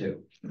referring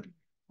to?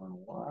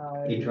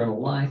 Eternal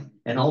life,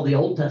 and all the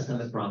Old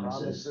Testament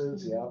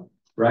promises. Yeah.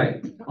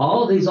 Right?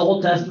 All of these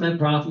Old Testament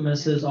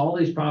promises, all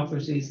these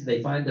prophecies,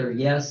 they find their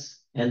yes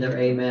and their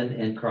amen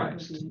in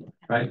Christ.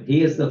 Right?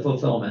 He is the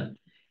fulfillment.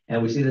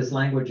 And we see this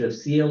language of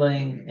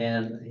sealing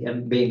and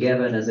him being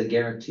given as a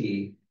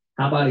guarantee.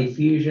 How about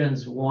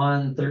Ephesians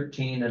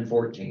 1:13 and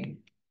 14?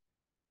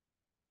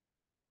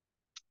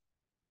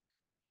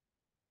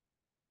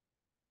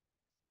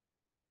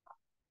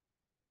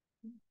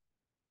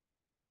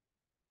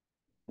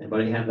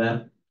 Anybody have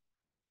that?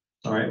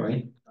 All right,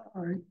 Wayne.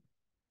 All right.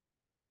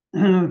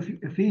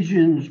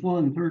 Ephesians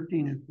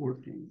 1:13 and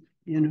 14.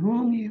 In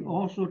whom you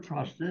also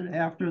trusted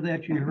after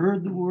that you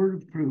heard the word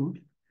of truth,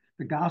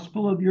 the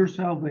gospel of your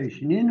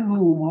salvation, in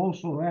whom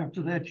also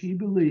after that ye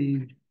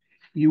believed,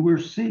 you were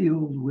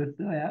sealed with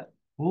that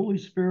Holy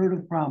Spirit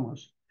of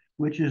promise,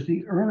 which is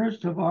the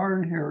earnest of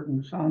our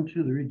inheritance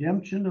unto the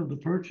redemption of the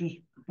purchased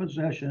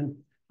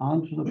possession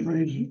unto the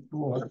praise of the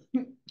Lord.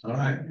 All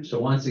right. So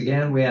once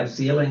again, we have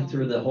sealing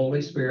through the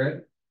Holy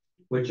Spirit,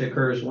 which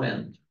occurs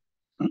when?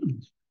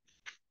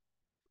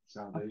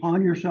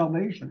 Upon your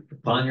salvation.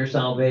 Upon your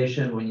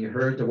salvation, when you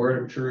heard the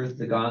word of truth,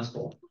 the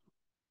gospel.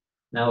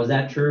 Now, is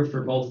that true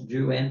for both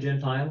Jew and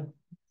Gentile?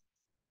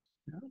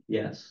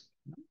 Yes.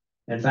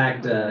 In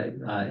fact,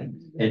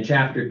 in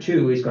chapter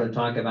 2, he's going to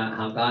talk about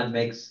how God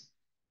makes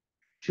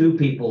two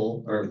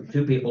people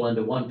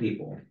into one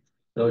people.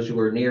 Those who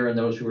are near and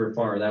those who are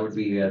far. That would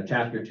be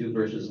chapter 2,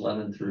 verses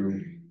 11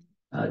 through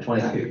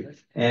 22.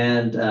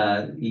 And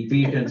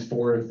Ephesians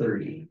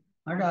 4:30.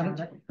 I got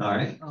it. All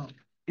right.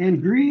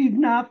 And grieve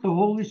not the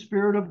Holy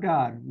Spirit of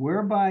God,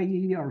 whereby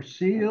ye are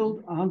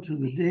sealed unto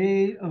the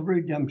day of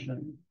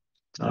redemption.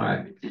 All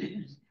right.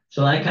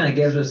 So that kind of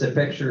gives us a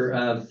picture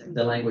of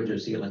the language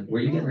of sealing. Were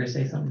you getting ready to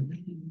say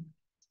something?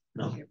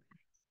 No.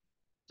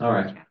 All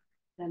right.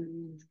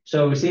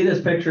 So we see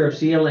this picture of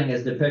sealing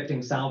as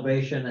depicting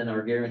salvation and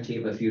our guarantee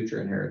of a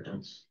future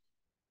inheritance.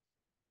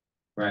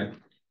 Right.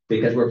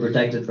 because we're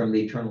protected from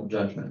the eternal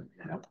judgment.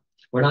 Yep.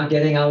 We're not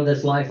getting out of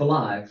this life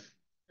alive,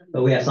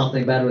 but we have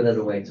something better that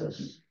awaits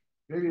us.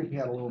 Maybe if you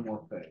had a little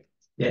more faith.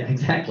 Yeah,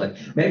 exactly.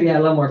 Maybe I had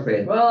a little more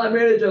faith. Well, I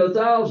made it to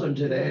 1,000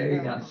 today.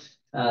 Yeah,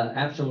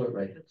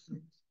 absolutely.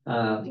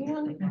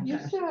 Dan, you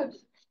said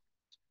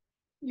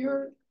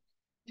you're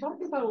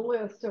talking about a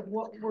list of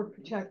what we're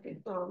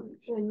protected from,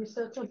 and you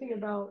said something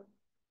about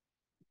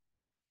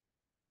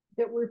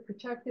that we're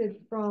protected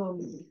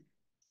from,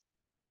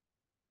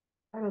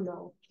 I don't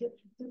know,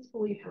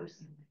 disbelief or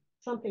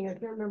something. I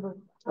can't remember.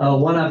 Oh,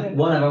 one of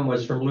them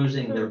was from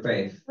losing their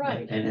faith,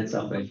 Right. and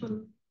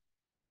salvation.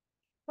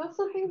 That's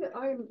something that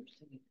I'm,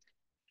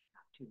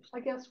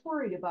 I guess,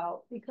 worried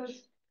about,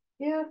 because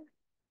if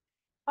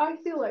I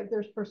feel like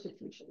there's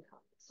persecution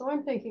coming, so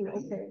I'm thinking,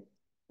 okay,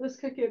 this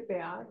could get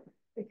bad,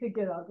 it could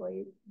get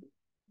ugly.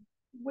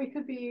 We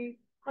could be,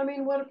 I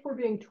mean, what if we're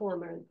being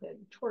tormented,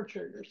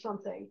 tortured or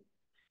something?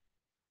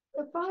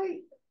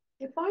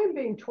 If I'm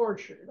being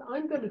tortured,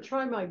 I'm going to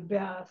try my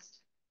best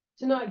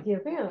to not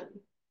give in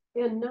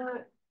and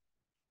not,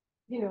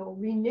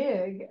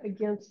 renege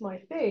against my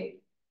faith.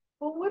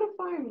 Well, what if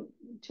I'm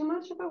too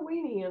much of a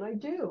weenie and I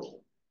do?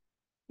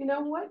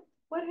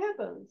 What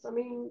happens? I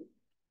mean,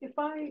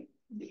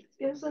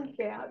 isn't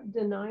that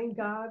denying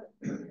God?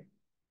 Are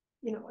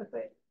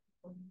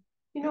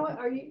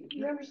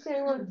you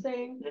understand what I'm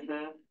saying?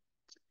 How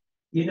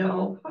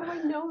do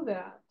I know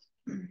that?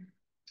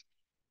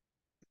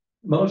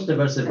 Most of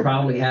us have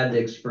probably had the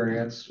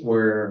experience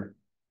where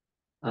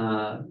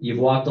you've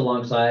walked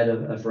alongside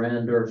a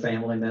friend or a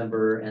family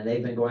member, and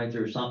they've been going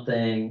through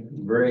something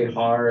very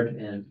hard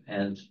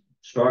and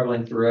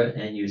struggling through it,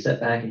 and you sit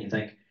back and you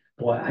think,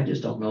 boy, I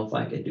just don't know if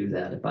I could do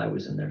that if I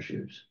was in their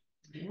shoes.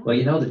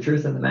 Well, the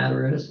truth of the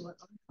matter is,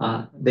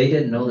 they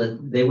didn't know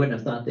that, they wouldn't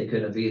have thought they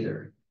could have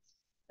either.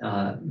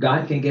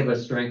 God can give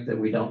us strength that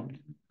we don't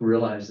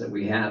realize that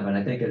we have, and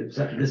I think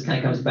this kind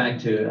of comes back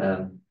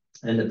to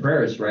in the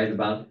prayers, right,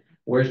 about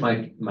where's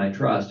my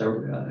trust,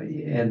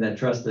 and the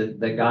trust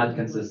that God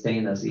can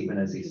sustain us even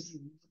as He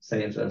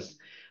saves us.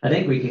 I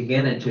think we can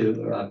get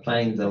into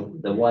playing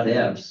the what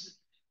ifs,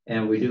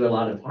 and we do a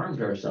lot of harm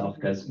to ourselves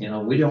because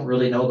we don't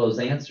really know those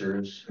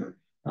answers.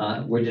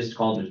 We're just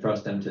called to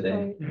trust Him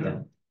today.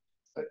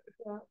 Right.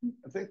 Yeah.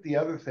 I think the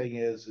other thing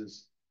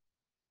is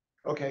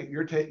okay,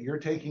 you're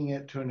taking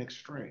it to an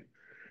extreme,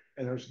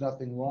 and there's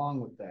nothing wrong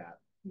with that.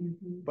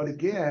 But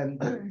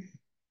again,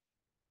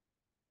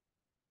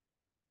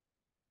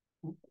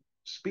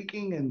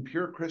 speaking in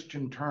pure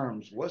Christian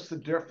terms, what's the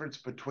difference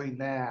between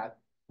that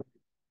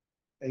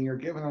and you're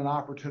given an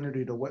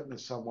opportunity to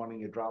witness someone and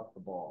you drop the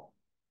ball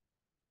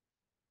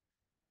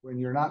when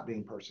you're not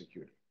being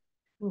persecuted?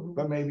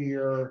 But maybe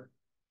you're,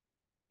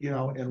 in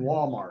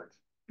Walmart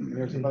and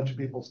there's a bunch of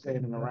people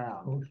standing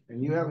around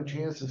and you have a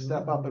chance to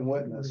step up and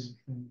witness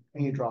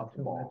and you drop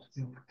the ball.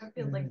 I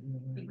feel like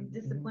being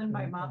disciplined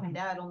by mom and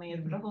dad only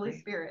is the Holy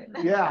Spirit.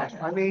 Yeah,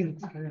 I mean,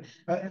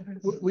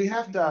 we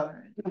have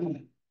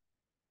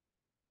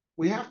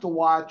to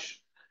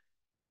watch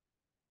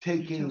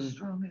taking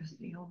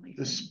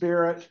the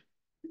spirit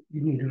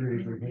You need to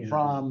raise your hand.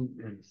 from,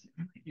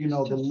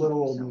 the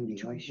literal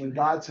meaning. When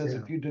God says,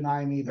 if you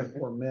deny me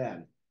before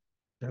men,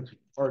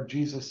 or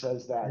Jesus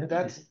says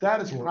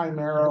that is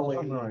primarily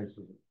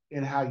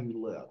in how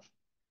you live.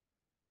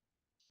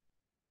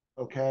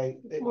 Okay?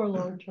 It's more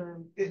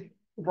long-term.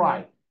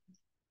 Right.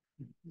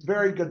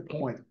 Very good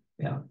point.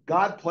 Yeah.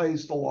 God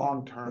plays the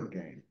long-term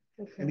game.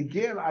 Okay. And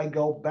again, I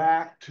go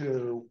back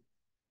to,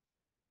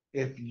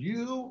 if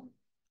you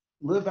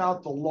live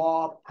out the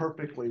law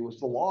perfectly, was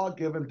the law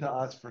given to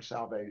us for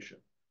salvation?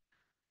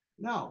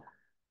 No,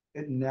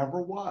 it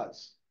never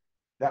was.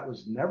 That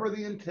was never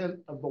the intent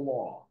of the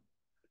law.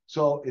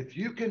 So if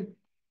you can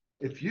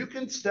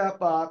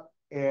step up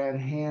and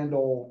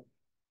handle,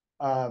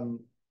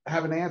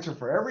 have an answer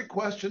for every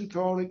question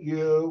thrown at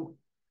you,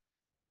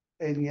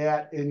 and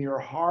yet in your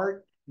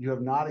heart you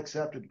have not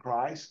accepted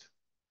Christ,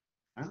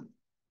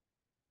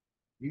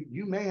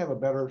 you may have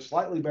a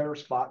slightly better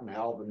spot in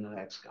hell than the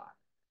next guy.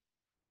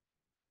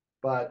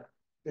 But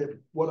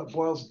what it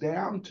boils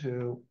down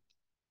to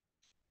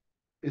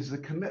is the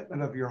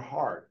commitment of your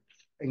heart,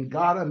 and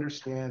God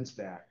understands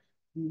that.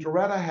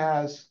 Doretta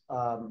has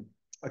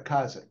a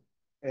cousin,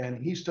 and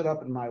he stood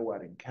up in my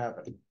wedding,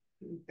 Kevin,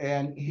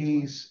 and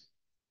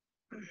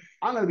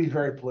I'm going to be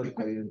very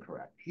politically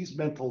incorrect. He's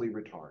mentally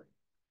retarded.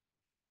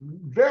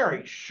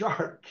 Very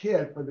sharp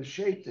kid for the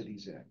shape that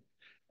he's in.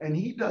 And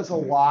he does a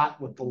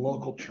lot with the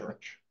local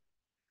church.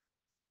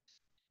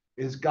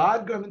 Is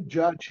God going to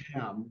judge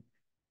him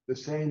the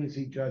same as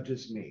He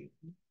judges me?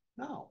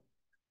 No.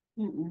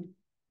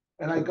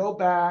 And I go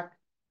back,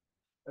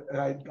 and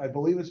I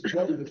believe it's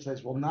Job that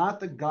says, will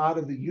not the God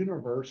of the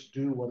universe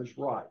do what is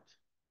right?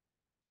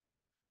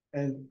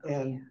 And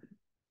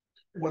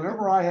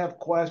whenever I have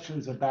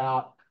questions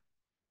about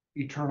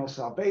eternal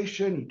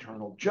salvation,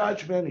 eternal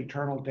judgment,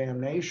 eternal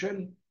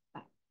damnation,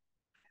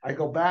 I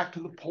go back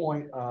to the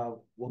point of,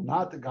 will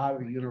not the God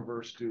of the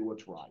universe do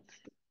what's right?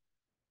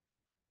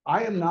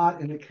 I am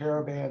not in the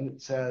caravan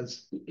that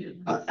says, you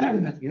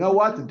know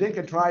what, the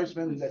Dinka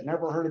tribesmen that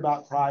never heard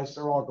about Christ,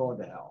 they're all going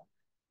to hell.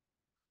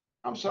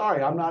 I'm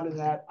sorry, I'm not in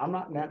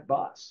that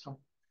bus.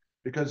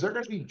 Because they're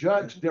gonna be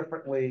judged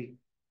differently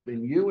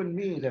than you and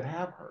me that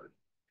have heard.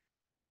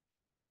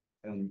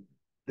 And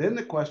then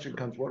the question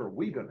comes, what are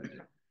we gonna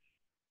do?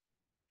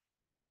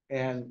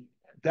 And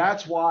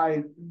that's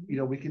why,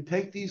 we can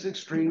take these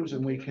extremes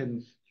and we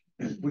can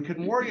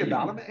worry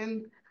about them.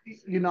 And,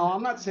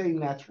 I'm not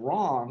saying that's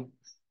wrong,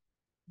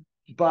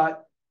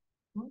 but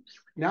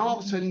now all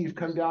of a sudden you've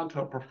come down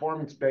to a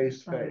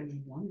performance-based faith.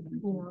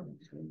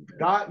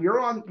 God, you're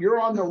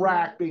on the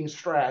rack being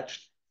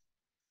stretched.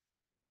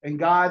 And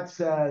God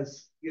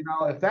says,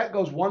 if that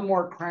goes one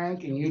more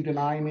crank and you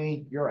deny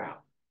me, you're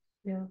out.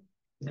 Yeah.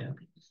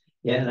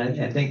 Yeah,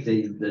 and I think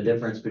the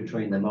difference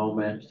between the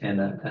moment and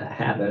a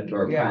habit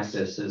or a Yes.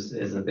 practice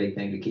is a big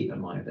thing to keep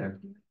in mind there.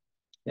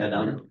 Yeah,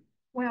 Donna?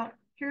 Well,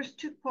 here's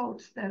two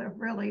quotes that have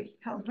really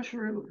held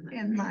true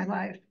in my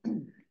life.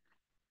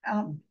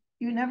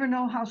 You never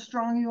know how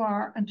strong you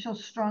are until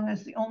strong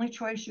is the only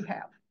choice you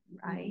have.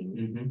 Right.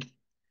 Mm-hmm.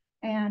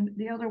 And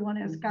the other one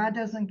is God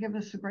doesn't give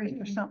us the grace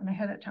for something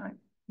ahead of time.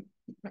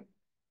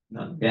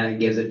 No, yeah, it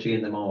gives it to you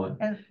in the moment.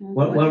 And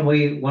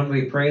When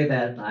we pray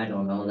that, I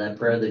don't know, that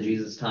prayer that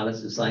Jesus taught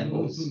his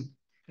disciples,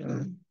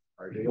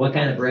 what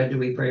kind of bread do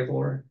we pray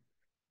for?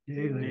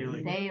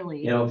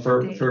 Daily.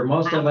 For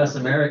most of us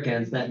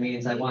Americans, that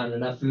means I want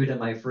enough food in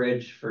my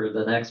fridge for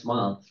the next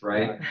month,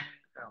 right?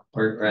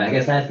 Or I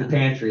guess that's the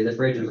pantry, the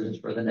fridge is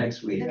for the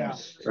next week, Yeah.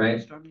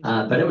 right?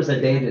 But it was a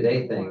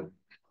day-to-day thing,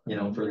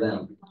 for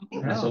them.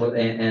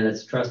 Absolutely, and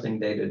it's trusting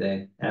day to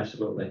day,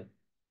 absolutely.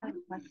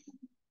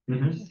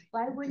 Mhm.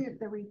 Why wouldn't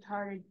the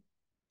retarded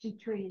be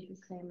treated the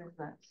same as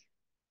us?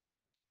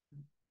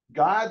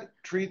 God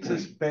treats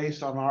us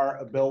based on our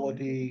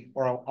ability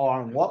or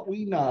on what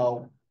we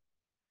know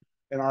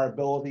and our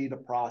ability to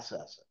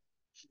process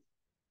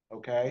it.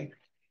 Okay?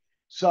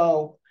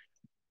 So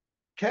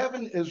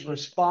Kevin is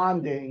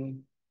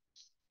responding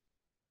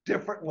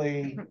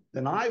differently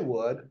than I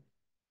would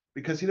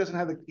because he doesn't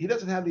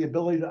have the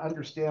ability to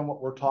understand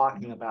what we're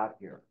talking about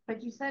here.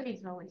 But you said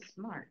he's really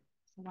smart.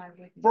 So why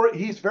wouldn't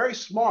He's very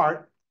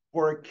smart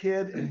for a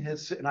kid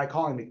and I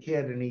call him a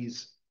kid and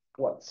he's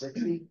what,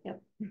 60?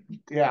 Yep.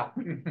 Yeah.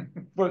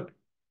 But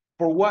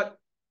for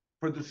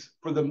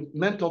the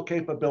mental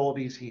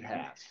capabilities he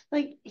has.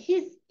 Like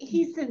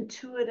he's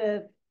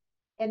intuitive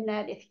in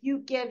that if you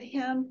give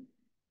him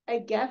a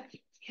gift,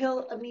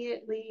 he'll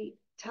immediately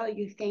tell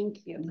you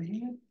thank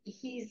you.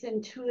 He's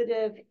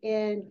intuitive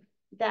in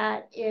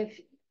that if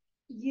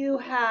you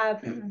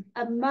have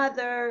a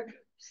mother,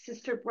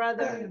 sister,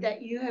 brother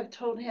that you have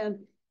told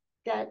him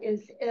that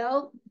is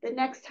ill, the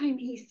next time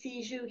he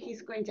sees you,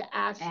 he's going to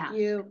ask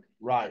you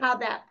Right. how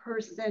that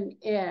person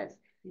is.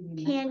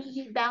 Can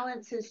he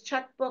balance his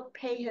checkbook,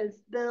 pay his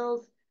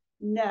bills?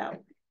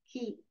 No,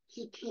 he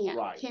can't.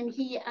 Right. Can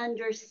he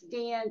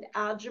understand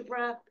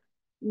algebra?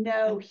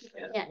 No, he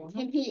can't.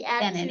 Can he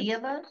add And any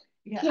of us?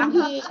 Can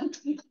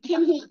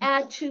he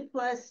add 2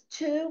 +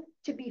 2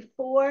 to be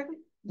 4?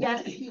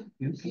 Yes, he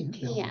can.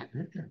 Yeah.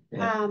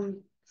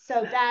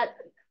 So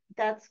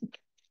that's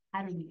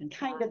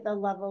kind of the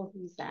level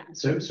he's at.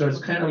 So it's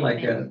kind of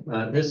like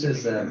this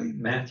is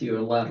Matthew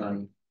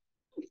 11.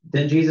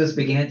 Then Jesus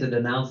began to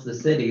denounce the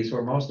cities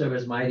where most of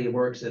his mighty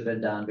works had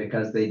been done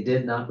because they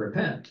did not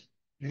repent.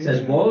 It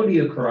says, woe to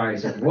you,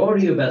 Chorazin, woe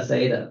to you,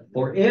 Bethsaida,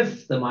 for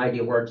if the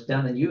mighty works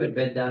done in you had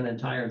been done in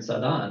Tyre and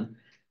Sidon,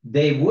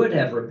 they would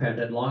have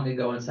repented long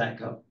ago in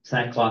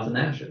sackcloth and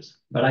ashes.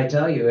 But I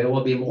tell you, it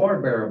will be more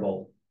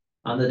bearable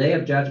on the day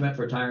of judgment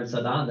for Tyre and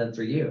Sidon than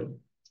for you.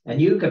 And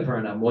you,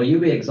 Capernaum, will you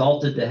be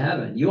exalted to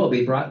heaven? You will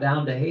be brought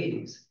down to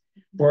Hades.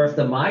 For if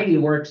the mighty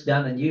works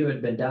done in you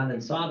had been done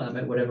in Sodom,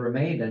 it would have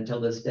remained until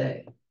this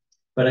day.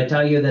 But I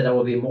tell you that it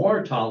will be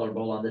more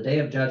tolerable on the day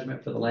of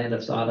judgment for the land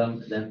of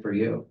Sodom than for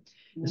you.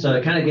 And so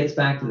it kind of gets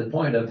back to the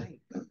point of,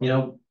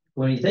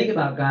 when you think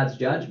about God's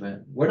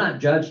judgment, we're not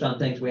judged on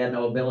things we have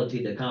no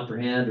ability to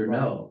comprehend or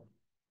know,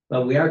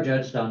 but we are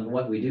judged on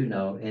what we do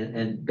know.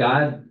 And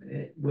God,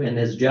 in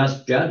his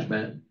just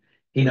judgment,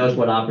 he knows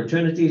what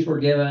opportunities we're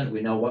given.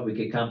 We know what we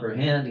could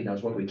comprehend. He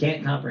knows what we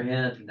can't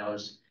comprehend. He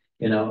knows,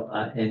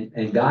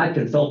 and God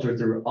can filter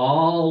through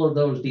all of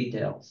those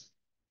details.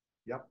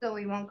 Yep. So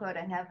we won't go to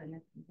heaven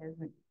if he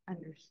doesn't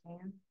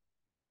understand.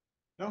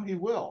 No, he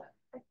will.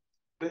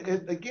 But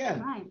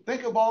again, Right.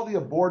 think of all the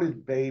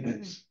aborted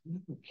babies.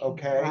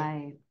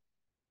 Okay.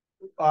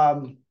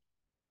 Right.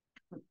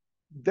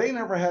 They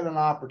never had an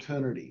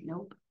opportunity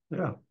Nope.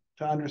 Yeah.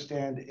 to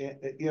understand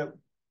it.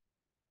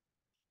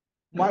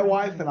 My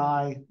wife and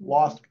I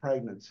lost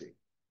pregnancy.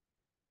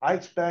 I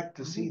expect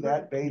to see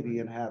that baby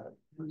in heaven.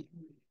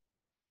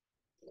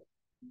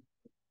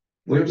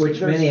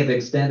 Which many have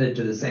extended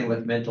to the same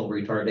with mental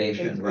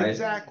retardation, right?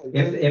 Exactly.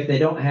 If they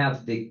don't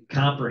have the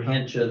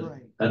comprehensive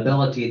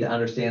ability to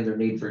understand their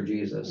need for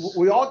Jesus.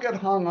 We all get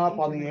hung up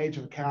on the age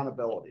of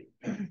accountability.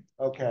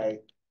 Okay.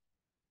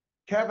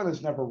 Kevin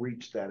has never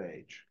reached that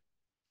age.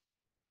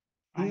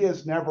 He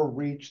has never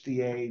reached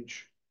the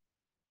age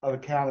of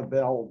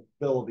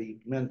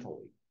accountability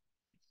mentally.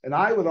 And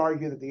I would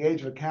argue that the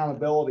age of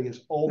accountability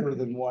is older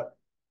than what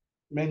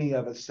many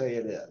of us say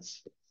it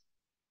is.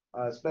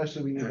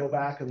 Especially when you go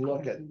back and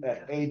look at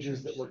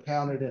ages that were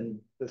counted in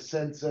the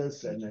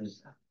census and in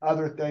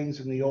other things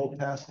in the Old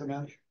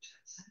Testament.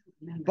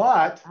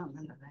 But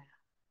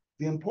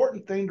the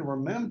important thing to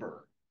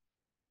remember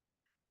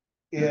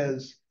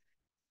is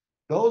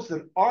those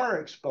that are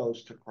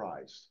exposed to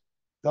Christ,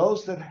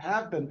 those that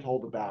have been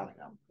told about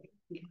him,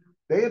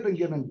 they have been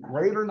given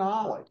greater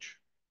knowledge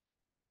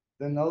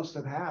than those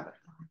that haven't.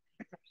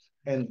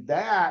 And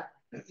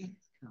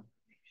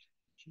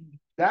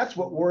that's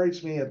what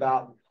worries me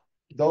about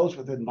those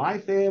within my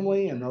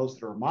family and those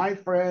that are my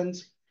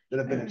friends that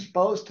have been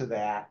exposed to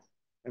that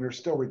and are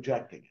still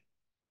rejecting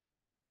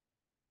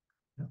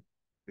it.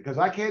 Because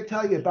I can't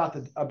tell you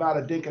about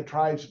a Dinka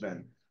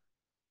tribesman,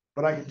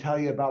 but I can tell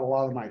you about a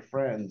lot of my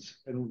friends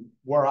and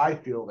where I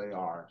feel they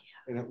are,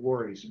 and it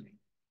worries me.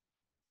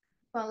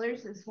 Well,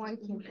 there's this one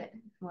kid that,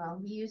 well,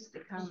 he used to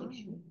come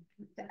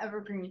to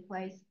Evergreen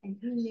Place, and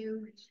he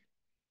knew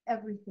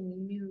everything.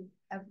 He knew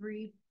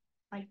every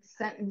like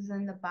sentence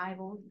in the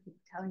Bible. He could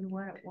tell you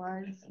what it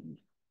was, and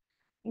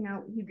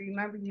he'd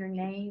remember your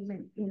name,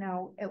 and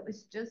it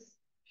was just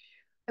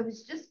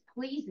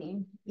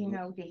pleasing,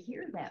 to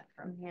hear that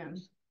from him.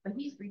 But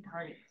he's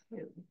retarded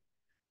too.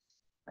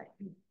 But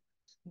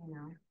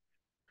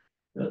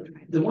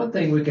The one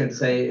thing we can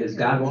say is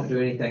God won't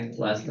do anything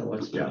less than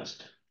what's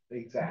just.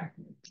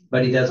 Exactly.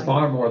 But he does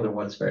far more than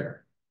what's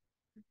fair.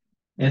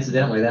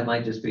 Incidentally, that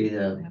might just be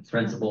the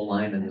principal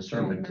line in the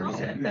sermon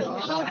today.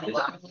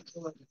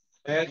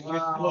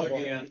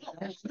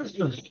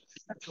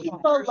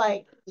 People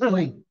like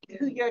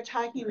who you're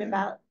talking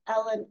about,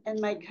 Ellen and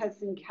my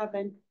cousin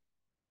Kevin.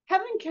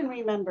 Kevin can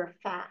remember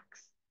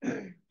facts.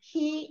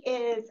 He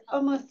is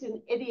almost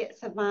an idiot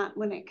savant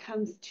when it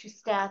comes to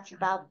stats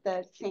about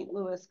the St.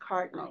 Louis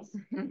Cardinals.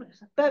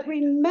 But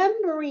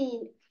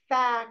remembering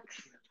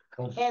facts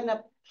and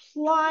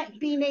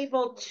being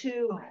able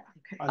to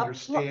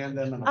understand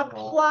them and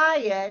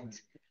apply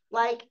it,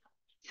 like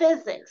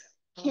physics.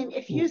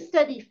 If you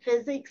study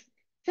physics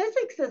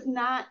is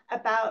not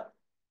about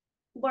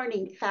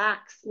learning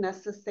facts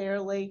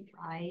necessarily.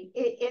 Right.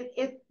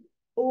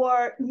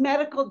 Or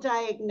medical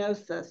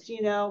diagnosis.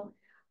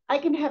 I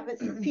can have a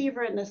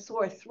fever and a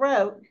sore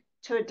throat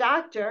to a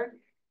doctor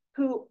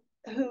who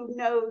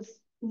knows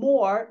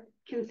more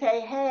can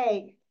say,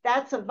 hey,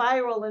 that's a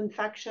viral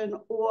infection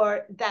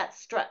or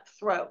that's strep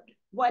throat.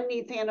 One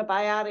needs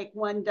antibiotic,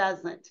 one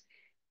doesn't.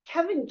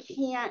 Kevin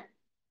can't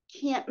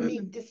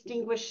make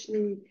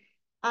distinguishing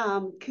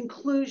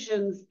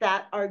conclusions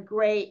that are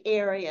gray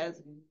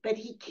areas, but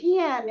he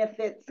can if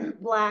it's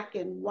black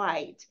and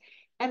white.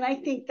 And I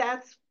think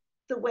that's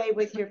the way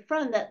with your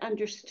friend that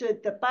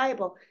understood the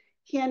Bible.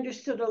 He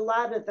understood a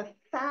lot of the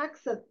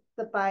facts of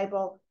the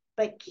Bible,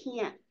 but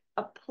can't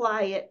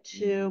apply it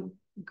to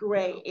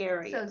gray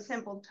areas. So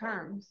simple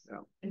terms.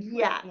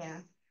 Yes.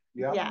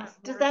 Yeah. Yes.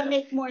 Does that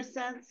make more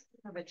sense?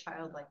 Have a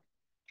childlike.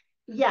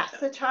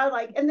 Yes, a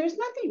childlike, and there's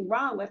nothing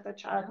wrong with a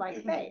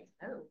childlike faith.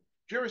 Oh.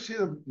 Did you ever see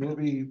the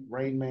movie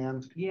Rain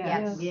Man?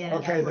 Yes. Yeah.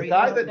 Okay, the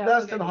guy that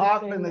Dustin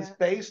Hoffman is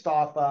based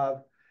off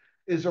of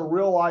is a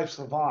real life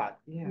savant.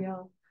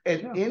 Yeah.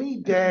 And any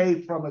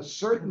day from a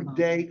certain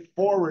date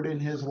forward in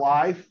his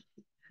life,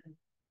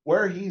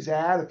 where he's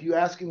at, if you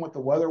ask him what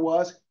the weather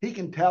was, he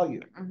can tell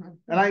you.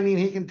 And I mean,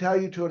 he can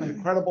tell you to an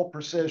incredible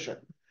precision.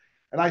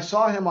 And I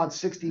saw him on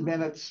 60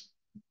 Minutes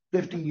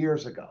 50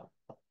 years ago,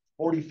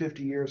 40,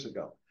 50 years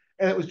ago.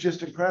 And it was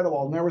just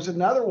incredible. And there was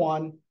another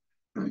one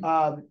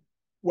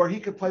where he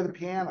could play the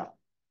piano.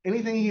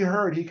 Anything he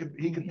heard, he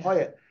could play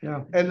it.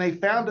 Yeah. And they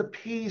found a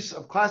piece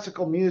of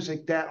classical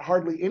music that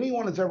hardly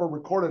anyone has ever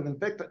recorded. In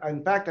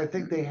fact, I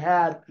think they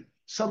had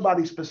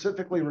somebody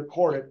specifically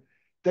record it.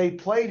 They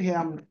played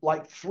him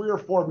like 3 or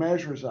 4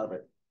 measures of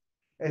it.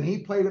 And he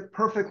played it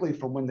perfectly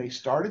from when they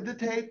started the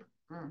tape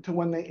to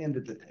when they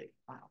ended the tape.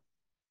 Wow.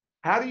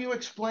 How do you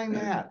explain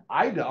that?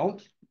 I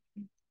don't.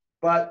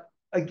 But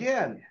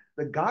again,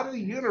 the God of the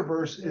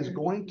universe is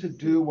going to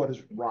do what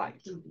is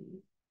right.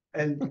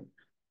 And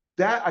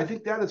that, I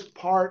think that is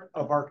part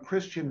of our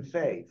Christian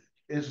faith,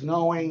 is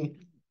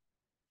knowing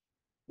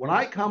when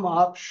I come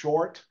up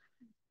short,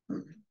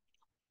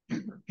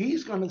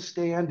 he's going to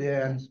stand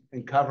in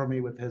and cover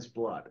me with his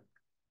blood.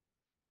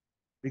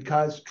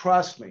 Because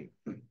trust me,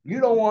 you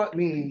don't want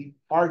me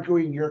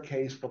arguing your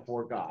case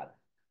before God.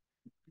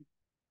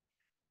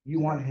 You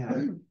want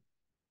him.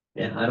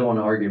 Yeah, I don't want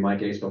to argue my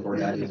case before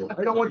God either.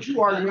 I don't want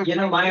you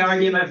arguing. My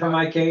argument for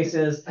my case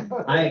is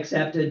I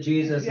accepted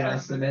Jesus and I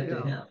submit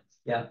to him.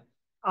 Yeah.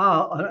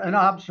 An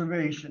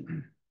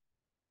observation.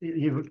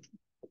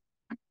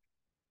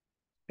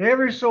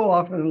 Every so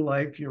often in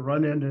life, you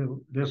run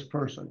into this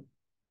person.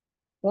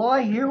 Well,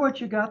 I hear what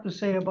you got to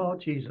say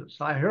about Jesus.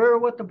 I heard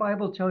what the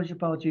Bible tells you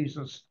about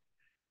Jesus,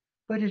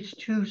 but it's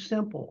too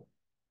simple.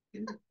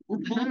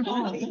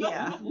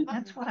 Yeah,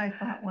 that's what I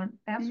thought what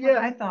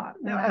I thought.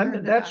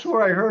 And that's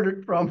where I heard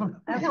it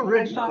from That's what I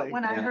originally. thought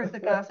when I heard the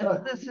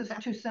gospel. This is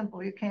too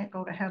simple. You can't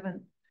go to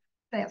heaven.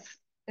 That's,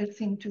 it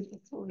seemed to,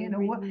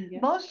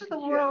 most of the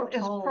world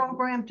is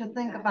programmed to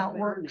think about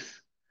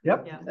works.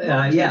 Yep.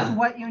 Works Yeah. is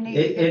what you need.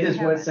 It to is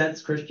have what it.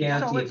 sets So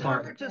Christianity it's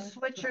apart. hard to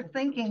switch your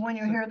thinking when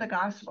you hear the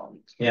gospel.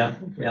 Yeah,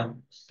 yeah,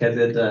 because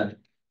it,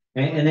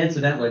 and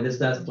incidentally, this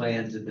does play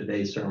into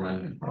today's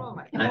sermon. Oh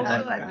my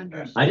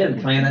I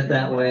didn't plan it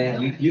that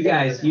way. You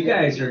guys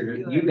are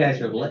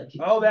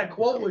Oh, that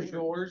quote was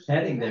yours.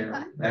 heading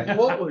there. That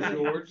quote was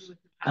yours.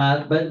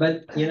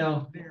 But you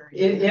know,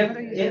 if,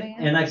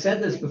 and I've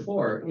said this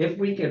before, if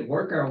we could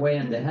work our way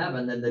into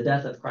heaven, then the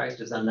death of Christ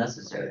is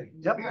unnecessary.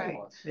 Yep.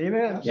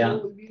 Amen. Yeah.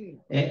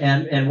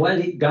 And what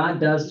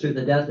God does through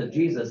the death of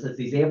Jesus is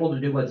he's able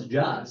to do what's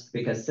just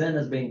because sin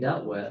is being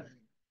dealt with.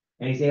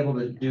 And he's able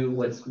to do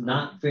what's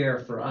not fair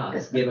for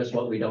us, give us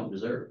what we don't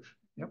deserve.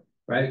 Yep.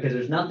 Right? Because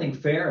there's nothing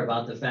fair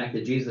about the fact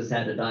that Jesus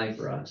had to die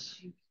for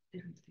us.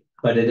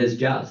 But it is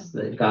just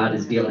that God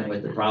is dealing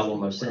with the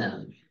problem of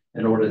sin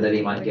in order that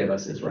he might give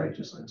us his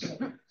righteousness.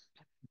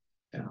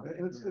 Yeah.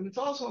 And it's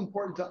also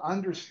important to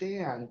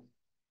understand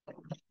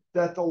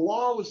that the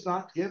law was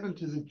not given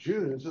to the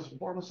Jews as a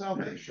form of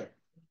salvation.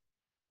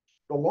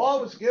 The law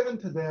was given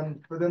to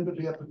them for them to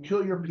be a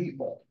peculiar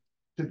people,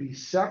 to be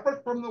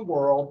separate from the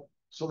world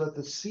so that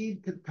the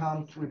seed could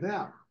come through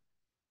them.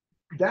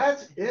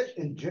 That's it.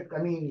 In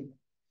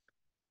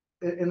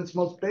its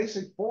most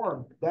basic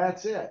form,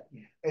 that's it.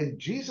 And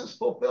Jesus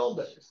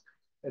fulfilled it.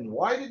 And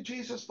why did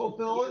Jesus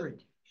fulfill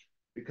it?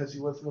 Because he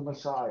was the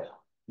Messiah.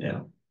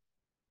 Yeah.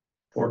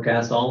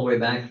 Forecast all the way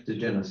back to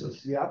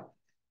Genesis. Yep.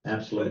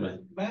 Absolutely.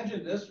 But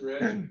imagine this,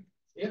 Rich,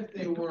 if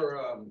they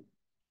were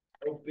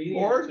obedient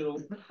Lord? to,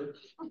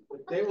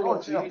 if they were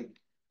obedient,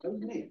 that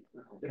was me.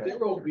 If they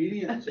were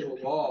obedient to the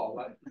law,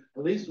 like,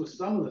 at least with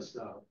some of the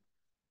stuff,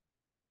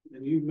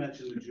 and you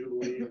mentioned the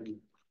Jubilee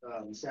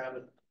and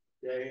Sabbath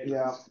day, and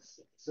Yeah.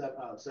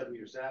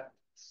 7-year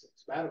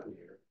sabbatical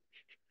year.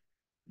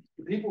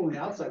 The people on the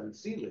outside would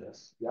see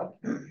this. Yep.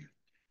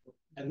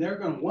 And they're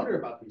gonna wonder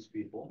about these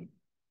people.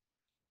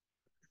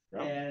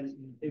 Yep.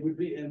 And it would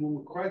be, and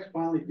when Christ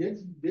finally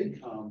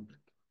did come,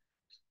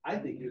 I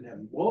think you'd have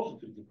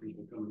multitudes of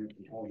people coming in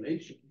from all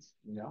nations.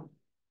 Yeah.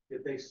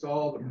 If they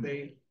saw the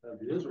faith of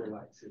the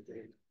Israelites, if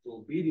they were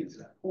obedient to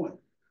that point.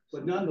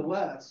 But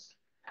nonetheless,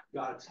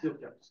 God still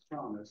kept his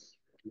promise.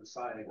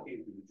 Messiah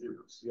came to the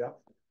Jews. Yep.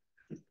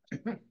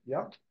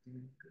 Yep.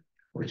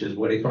 Which is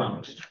what he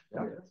promised.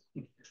 Yep.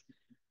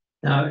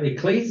 Now,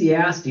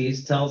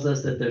 Ecclesiastes tells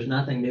us that there's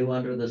nothing new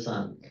under the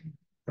sun,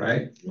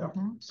 right? Yep.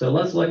 So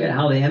let's look at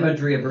how the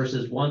imagery of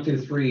verses 1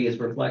 through 3 is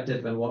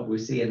reflective in what we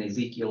see in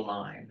Ezekiel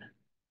 9.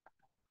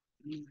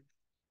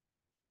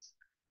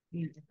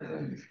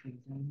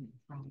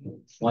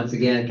 Once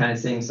again, kind of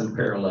seeing some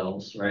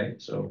parallels,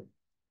 right? So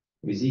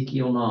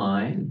Ezekiel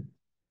 9.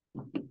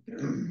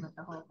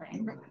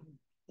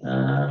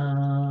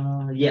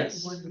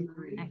 Yes.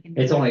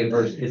 It's only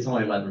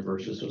 11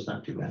 verses, so it's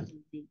not too bad.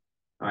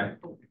 All right.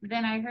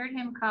 Then I heard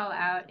him call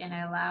out in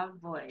a loud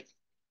voice,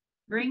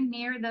 "Bring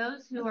near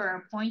those who are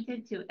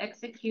appointed to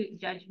execute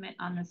judgment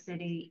on the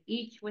city,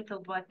 each with a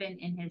weapon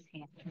in his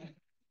hand."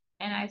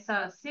 And I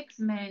saw 6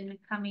 men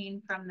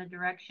coming from the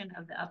direction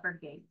of the upper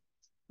gate,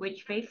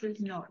 which faces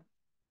north,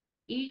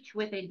 each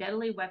with a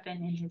deadly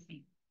weapon in his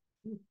hand.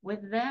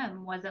 With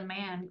them was a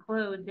man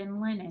clothed in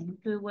linen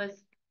who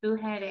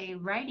had a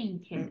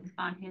writing kit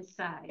on his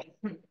side.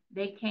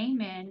 They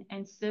came in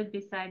and stood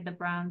beside the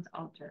bronze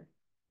altar.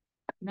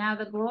 Now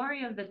the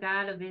glory of the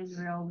God of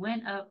Israel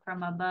went up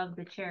from above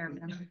the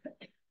cherubim,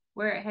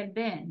 where it had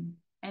been,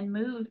 and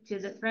moved to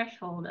the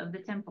threshold of the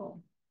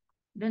temple.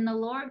 Then the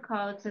Lord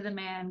called to the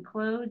man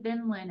clothed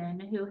in linen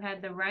who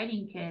had the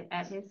writing kit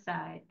at his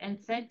side, and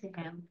said to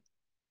him,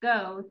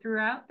 "Go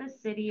throughout the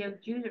city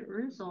of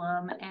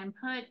Jerusalem and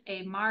put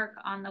a mark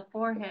on the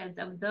foreheads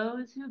of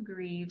those who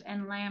grieve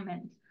and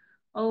lament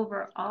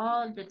over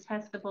all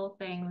detestable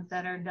things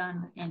that are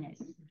done in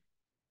it."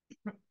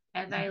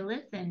 As I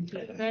listened,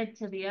 he said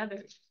to the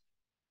others,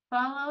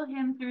 "Follow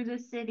him through the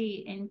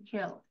city and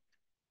kill,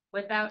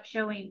 without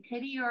showing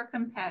pity or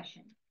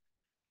compassion.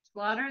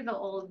 Slaughter the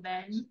old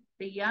men,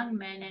 the young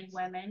men and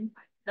women,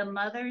 the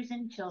mothers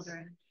and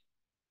children,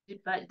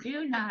 but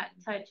do not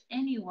touch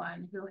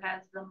anyone who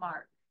has the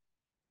mark.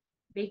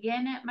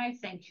 Begin at my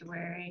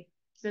sanctuary."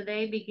 So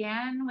they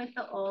began with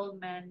the old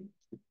men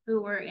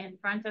who were in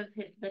front of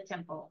the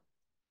temple.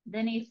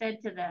 Then he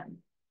said to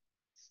them,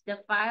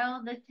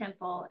 "Defile the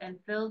temple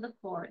and fill the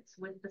courts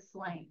with the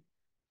slain.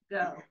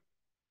 Go."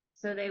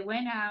 So they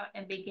went out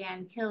and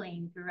began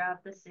killing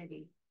throughout the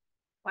city.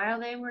 While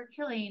they were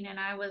killing and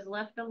I was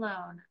left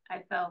alone,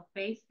 I fell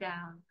face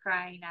down,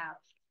 crying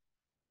out,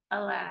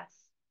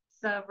 "Alas,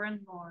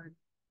 sovereign Lord,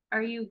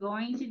 are you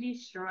going to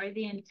destroy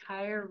the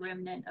entire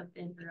remnant of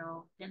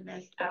Israel in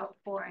this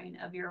outpouring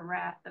of your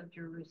wrath of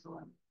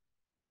Jerusalem?"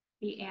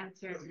 He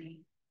answered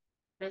me,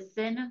 "The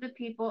sin of the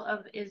people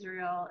of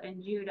Israel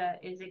and Judah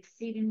is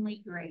exceedingly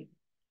great.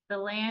 The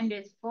land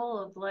is full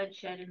of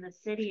bloodshed and the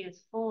city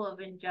is full of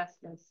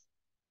injustice.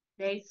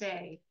 They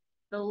say,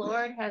 'The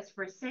Lord has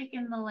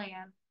forsaken the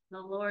land.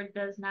 The Lord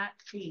does not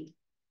see.'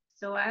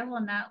 So I will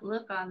not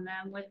look on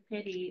them with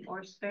pity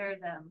or spare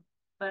them,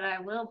 but I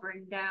will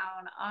bring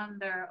down on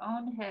their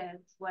own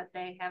heads what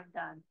they have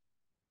done.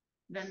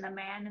 Then the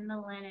man in the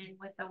linen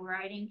with the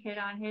writing kit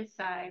on his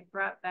side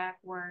brought back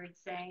word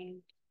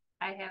saying,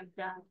 I have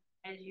done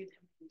as you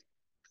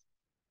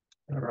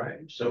commanded. All right,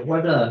 so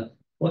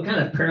what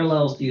kind of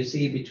parallels do you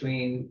see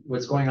between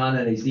what's going on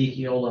in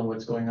Ezekiel and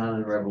what's going on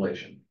in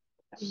Revelation?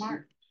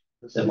 Mark.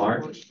 The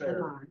mark,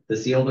 Mark. the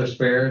sealed are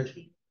spared,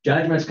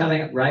 judgment's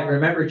coming up, right?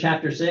 Remember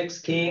chapter 6,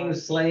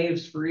 kings,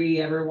 slaves, free,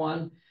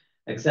 everyone,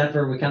 except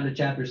for we come to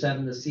chapter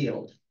 7, the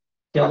sealed.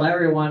 Kill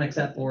everyone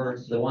except for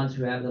the ones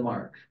who have the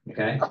mark,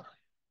 okay?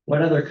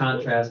 What other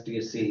contrast do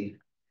you see?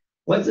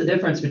 What's the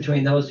difference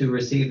between those who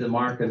receive the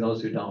mark and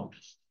those who don't?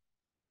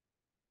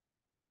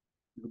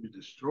 It'll be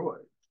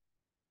destroyed.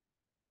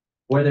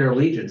 Where their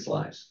allegiance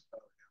lies.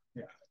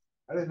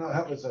 I didn't know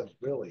that was a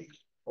really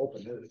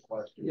open-ended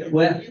question.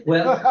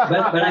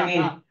 But I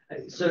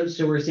mean, so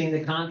we're seeing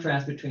the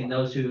contrast between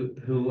those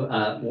who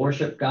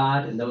worship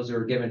God and those who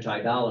are given to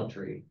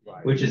idolatry,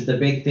 Right. which is the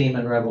big theme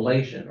in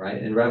Revelation,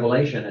 right? In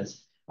Revelation,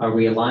 it's, are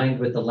we aligned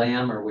with the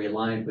Lamb or are we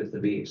aligned with the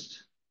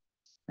beast?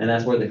 And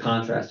that's where the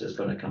contrast is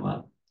going to come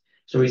up.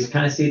 So we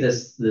kind of see the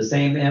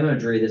same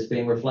imagery that's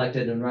being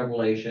reflected in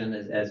Revelation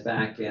as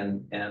back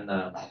in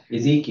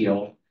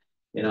Ezekiel.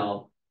 You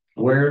know,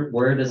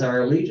 where does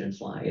our allegiance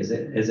lie? Is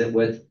it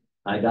with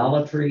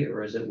idolatry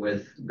or is it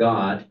with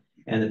God?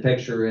 And the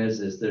picture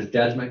is there's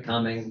judgment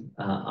coming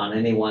on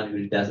anyone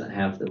who doesn't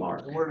have the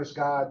mark. And where does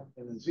God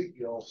in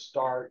Ezekiel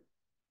start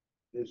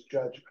his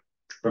judgment?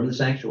 From the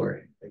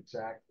sanctuary.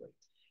 Exactly.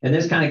 And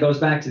this kind of goes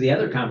back to the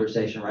other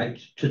conversation, right?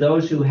 To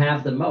those who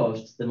have the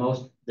most,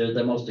 they're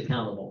the most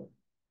accountable.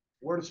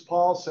 Where does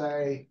Paul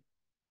say,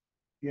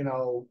 you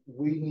know,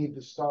 we need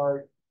to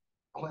start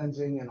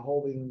cleansing and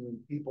holding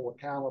people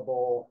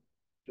accountable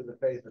to the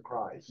faith of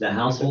Christ? The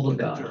household of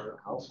God. The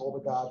household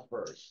of God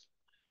first.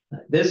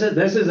 This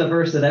is a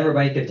verse that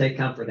everybody could take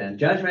comfort in.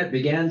 Judgment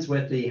begins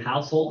with the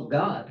household of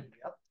God.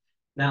 Yep.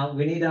 Now,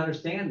 we need to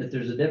understand that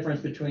there's a difference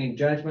between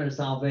judgment and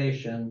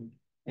salvation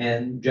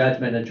and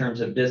judgment in terms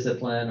of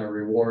discipline or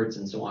rewards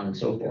and so on and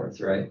so forth,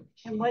 right?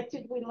 And what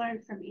did we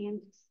learn from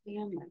Andy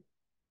Stanley?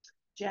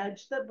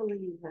 Judge the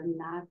believer,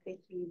 not the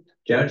heathen.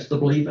 Judge the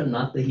believing,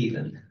 not the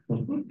heathen.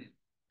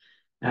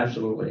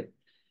 Absolutely.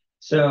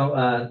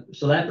 So,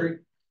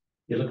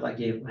 you look like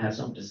you have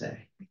something to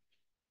say.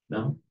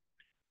 No?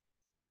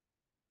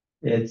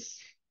 It's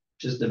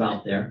just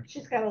about there.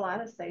 She's got a lot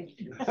to say.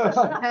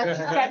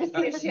 Got to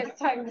see if she has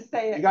time to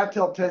say You it. got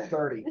till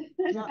 10:30.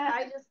 No,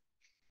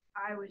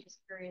 I was just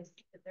curious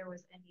if there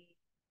was any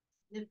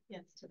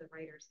significance to the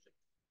writer's case.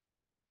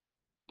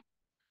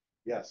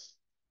 Yes.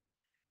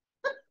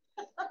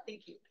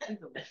 Thank you.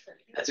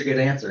 That's a good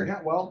answer.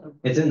 Yeah, well,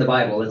 It's in the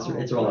Bible.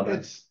 It's relevant.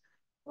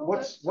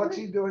 it's, what's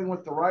he doing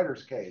with the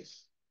writer's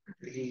case?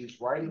 He's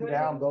writing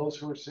down those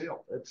who are sealed.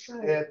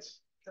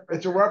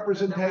 It's a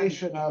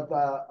representation of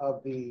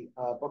the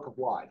book of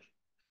life.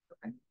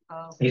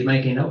 He's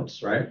making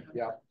notes, right?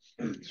 Yeah.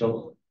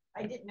 So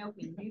I didn't know if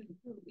he knew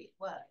who it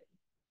was,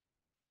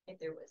 if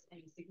there was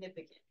any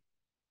significance.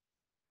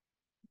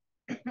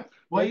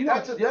 Well, you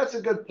know, that's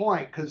a good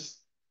point, because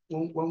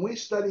when we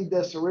studied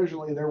this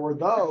originally, there were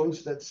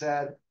those that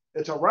said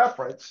it's a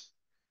reference,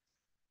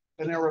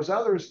 and there was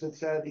others that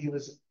said he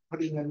was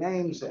putting the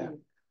names in.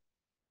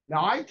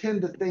 Now, I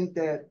tend to think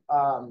that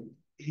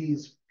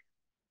he's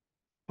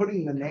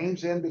putting the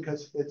names in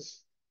because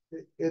it's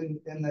in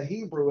the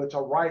Hebrew, it's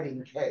a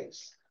writing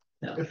case.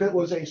 Yeah. If it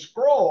was a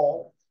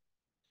scroll,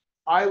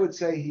 I would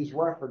say he's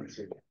referencing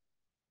it.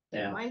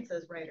 yeah, Mine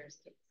says writer's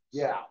case.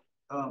 Yeah.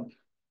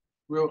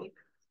 real,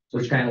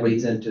 which kind of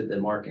leads into the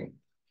marking.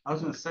 I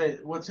was gonna say,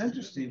 what's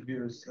interesting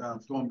here is,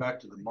 going back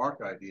to the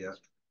mark idea.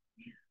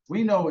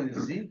 We know in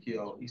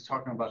Ezekiel, he's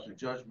talking about the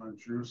judgment of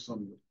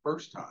Jerusalem the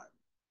first time.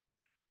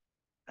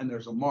 And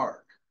there's a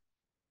mark.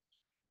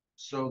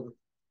 So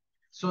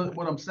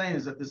what I'm saying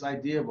is that this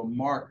idea of a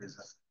mark is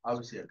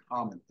obviously a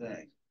common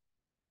thing.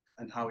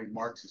 And how he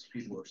marks his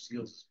people or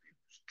seals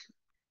his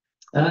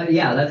people.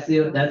 Yeah, that's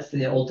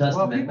the Old Well,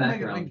 Testament people make a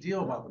background. big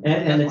deal about them.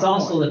 And it's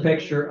also the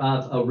picture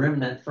of a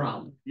remnant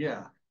from.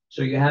 Yeah,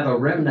 So you have a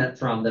remnant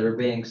from that are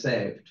being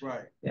saved.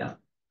 right. Yeah.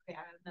 Okay,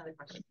 I have another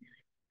question.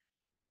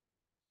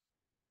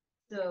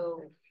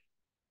 So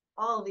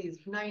all these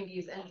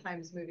 90s end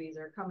times movies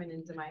are coming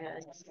into my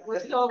head.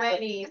 There's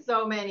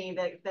so many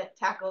that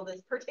tackle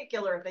this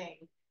particular thing.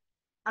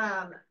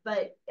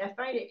 But I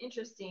find it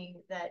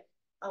interesting that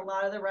a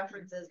lot of the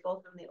references,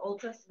 both in the Old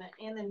Testament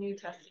and the New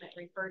Testament,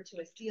 refer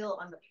to a seal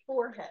on the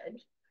forehead.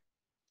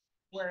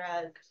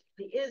 Whereas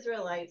the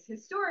Israelites,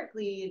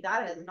 historically,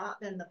 that has not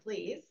been the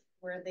place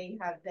where they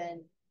have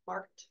been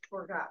marked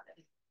for God.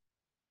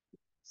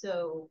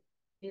 So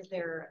is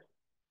there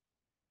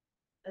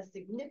a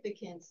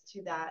significance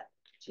to that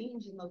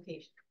change in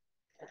location?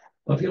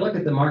 Well, if you look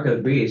at the mark of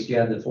the beast, you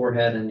have the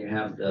forehead and you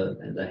have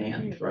the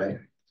hand, right?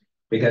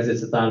 Because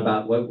it's a thought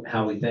about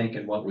how we think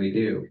and what we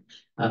do.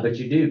 But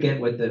you do get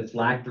with the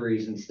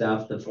phylacteries and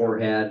stuff, the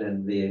forehead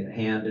and the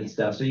hand and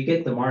stuff. So you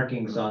get the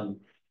markings on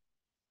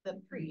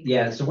the priest.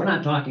 Yeah, so we're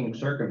not talking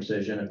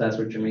circumcision, if that's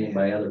what you mean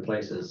by other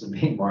places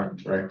being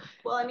marked, right?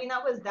 Well, I mean,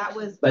 that was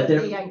But what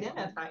there- they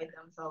identified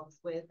themselves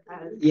with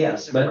as.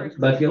 Yes, the but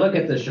person. if you look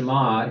at the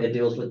Shema, it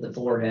deals with the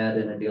forehead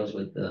and it deals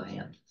with the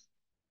hand.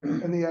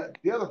 And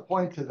the other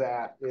point to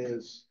that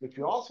is, if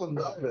you also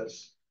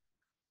notice,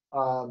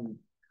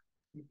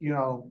 you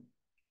know,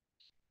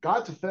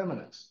 God's a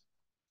feminist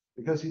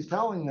because he's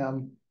telling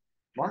them,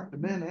 mark the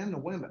men and the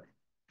women.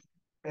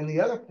 And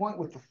the other point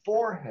with the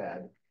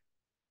forehead,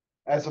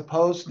 as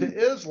opposed to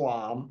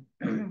Islam,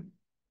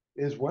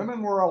 is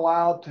women were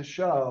allowed to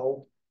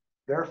show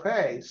their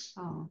face.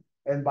 Oh.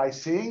 And by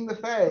seeing the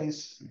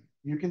face,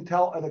 you can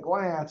tell at a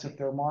glance if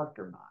they're marked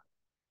or not.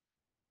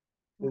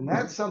 And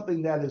that's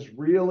something that is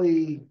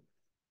really,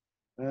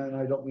 and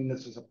I don't mean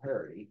this as a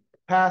parody,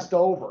 passed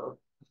over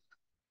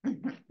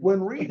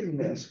when reading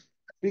this,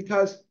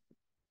 because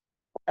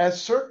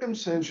as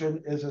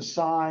circumcision is a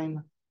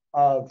sign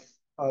of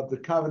the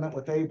covenant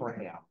with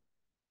Abraham,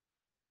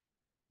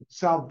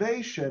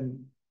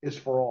 salvation is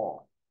for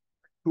all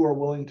who are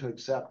willing to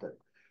accept it.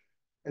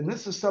 And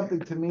this is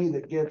something to me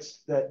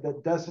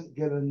that doesn't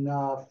get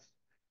enough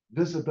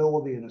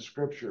visibility in the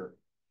scripture,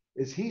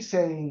 is he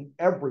saying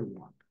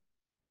everyone,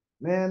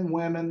 men,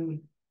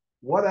 women,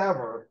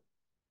 whatever,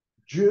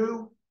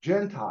 Jew,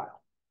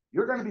 Gentile,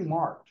 you're going to be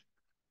marked.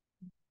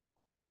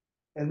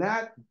 And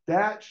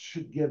that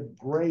should give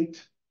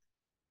great,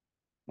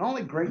 not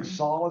only great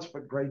solace,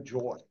 but great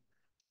joy.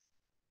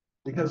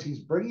 Because he's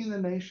bringing the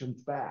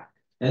nations back.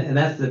 And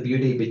that's the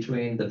beauty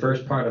between the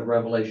first part of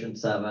Revelation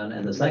 7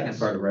 and the second Yes.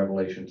 part of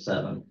Revelation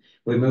 7.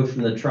 We move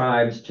from the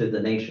tribes to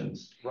the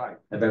nations. Right.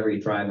 Of every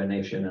tribe and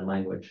nation and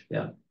language.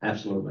 Yeah,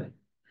 absolutely.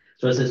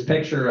 So it's this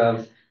picture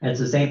of, and it's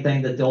the same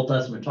thing that the Old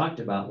Testament talked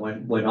about,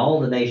 when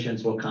all the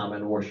nations will come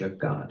and worship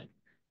God.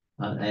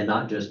 And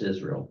not just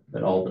Israel,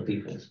 but all the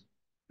peoples.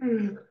 I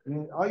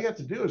mean, all you have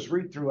to do is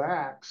read through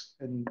Acts,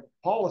 and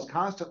Paul is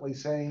constantly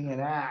saying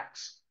in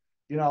Acts,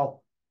 you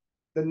know,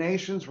 the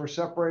nations were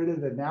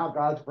separated and now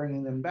God's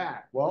bringing them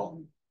back.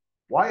 Well,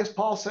 why is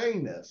Paul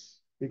saying this?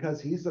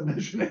 Because he's the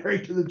missionary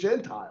to the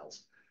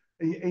Gentiles.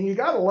 And you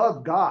got to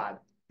love God.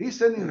 He's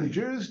sending the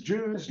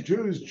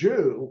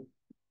Jew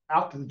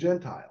out to the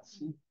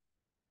Gentiles.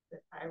 The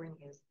irony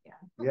is, yeah.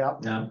 Yeah.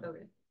 Yeah.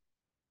 Okay.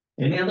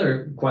 Any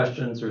other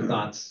questions or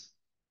thoughts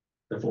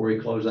before we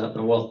close up?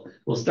 And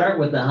we'll start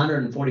with the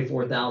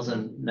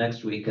 144,000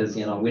 next week, because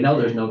we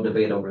know there's no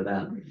debate over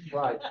that.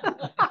 Right.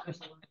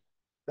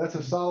 That's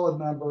a solid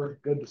number,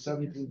 good to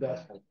 17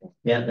 decimals.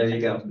 Yeah, there you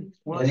go.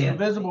 Well, it's Any,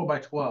 divisible by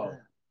 12.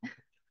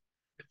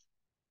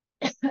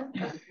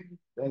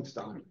 Thanks,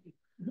 Don.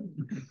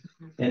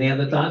 any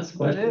other thoughts,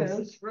 questions,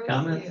 is.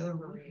 comments? Grossly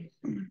overrated.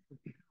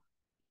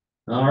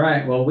 All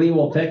right, well, we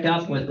will pick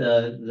up with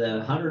the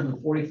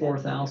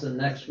 144,000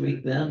 next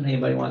week then.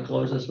 Anybody want to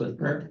close us with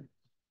prayer?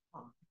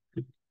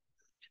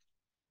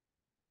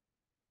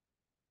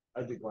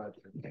 I'd be glad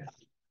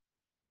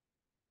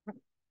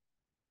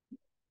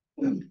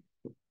to.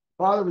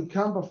 Father, we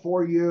come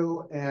before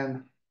you,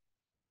 and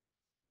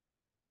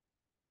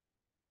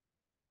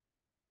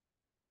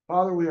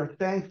Father, we are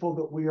thankful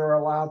that we are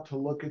allowed to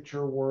look at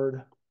your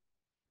word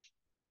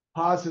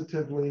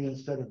positively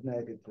instead of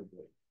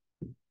negatively.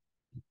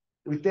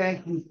 We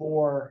thank you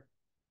for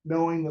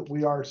knowing that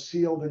we are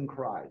sealed in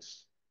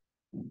Christ,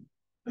 and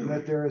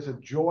that there is a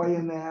joy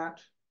in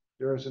that,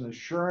 there is an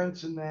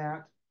assurance in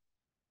that,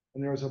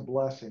 and there is a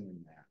blessing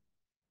in that.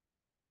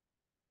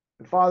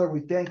 And Father, we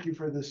thank you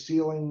for the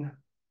sealing,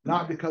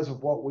 not because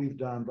of what we've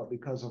done, but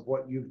because of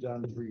what you've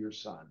done through your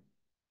Son.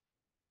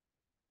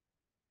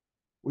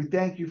 We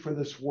thank you for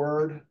this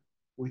word.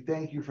 We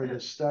thank you for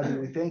this study.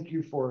 We thank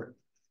you for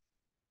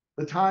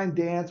the time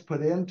Dan's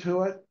put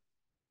into it.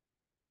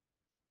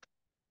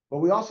 But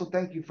we also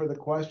thank you for the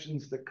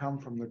questions that come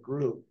from the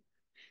group,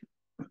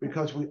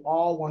 because we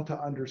all want to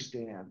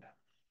understand.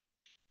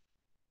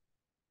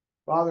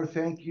 Father,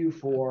 thank you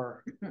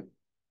for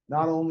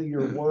not only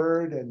your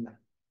word and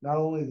not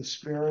only the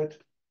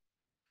Spirit,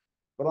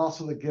 but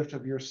also the gift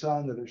of your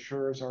Son that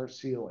assures our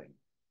sealing.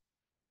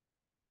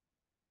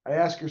 I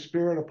ask your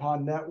Spirit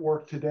upon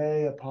Network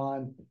today,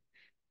 upon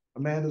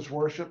Amanda's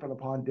worship, and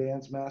upon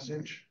Dan's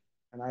message.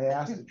 And I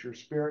ask that your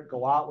Spirit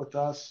go out with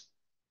us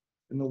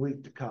in the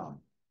week to come.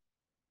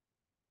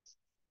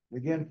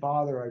 Again,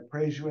 Father, I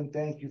praise you and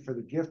thank you for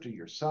the gift of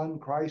your Son,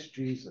 Christ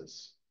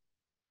Jesus,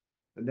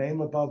 the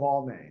name above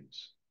all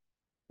names,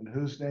 in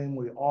whose name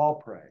we all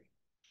pray.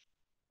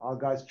 All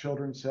God's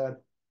children said,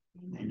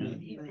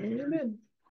 Amen.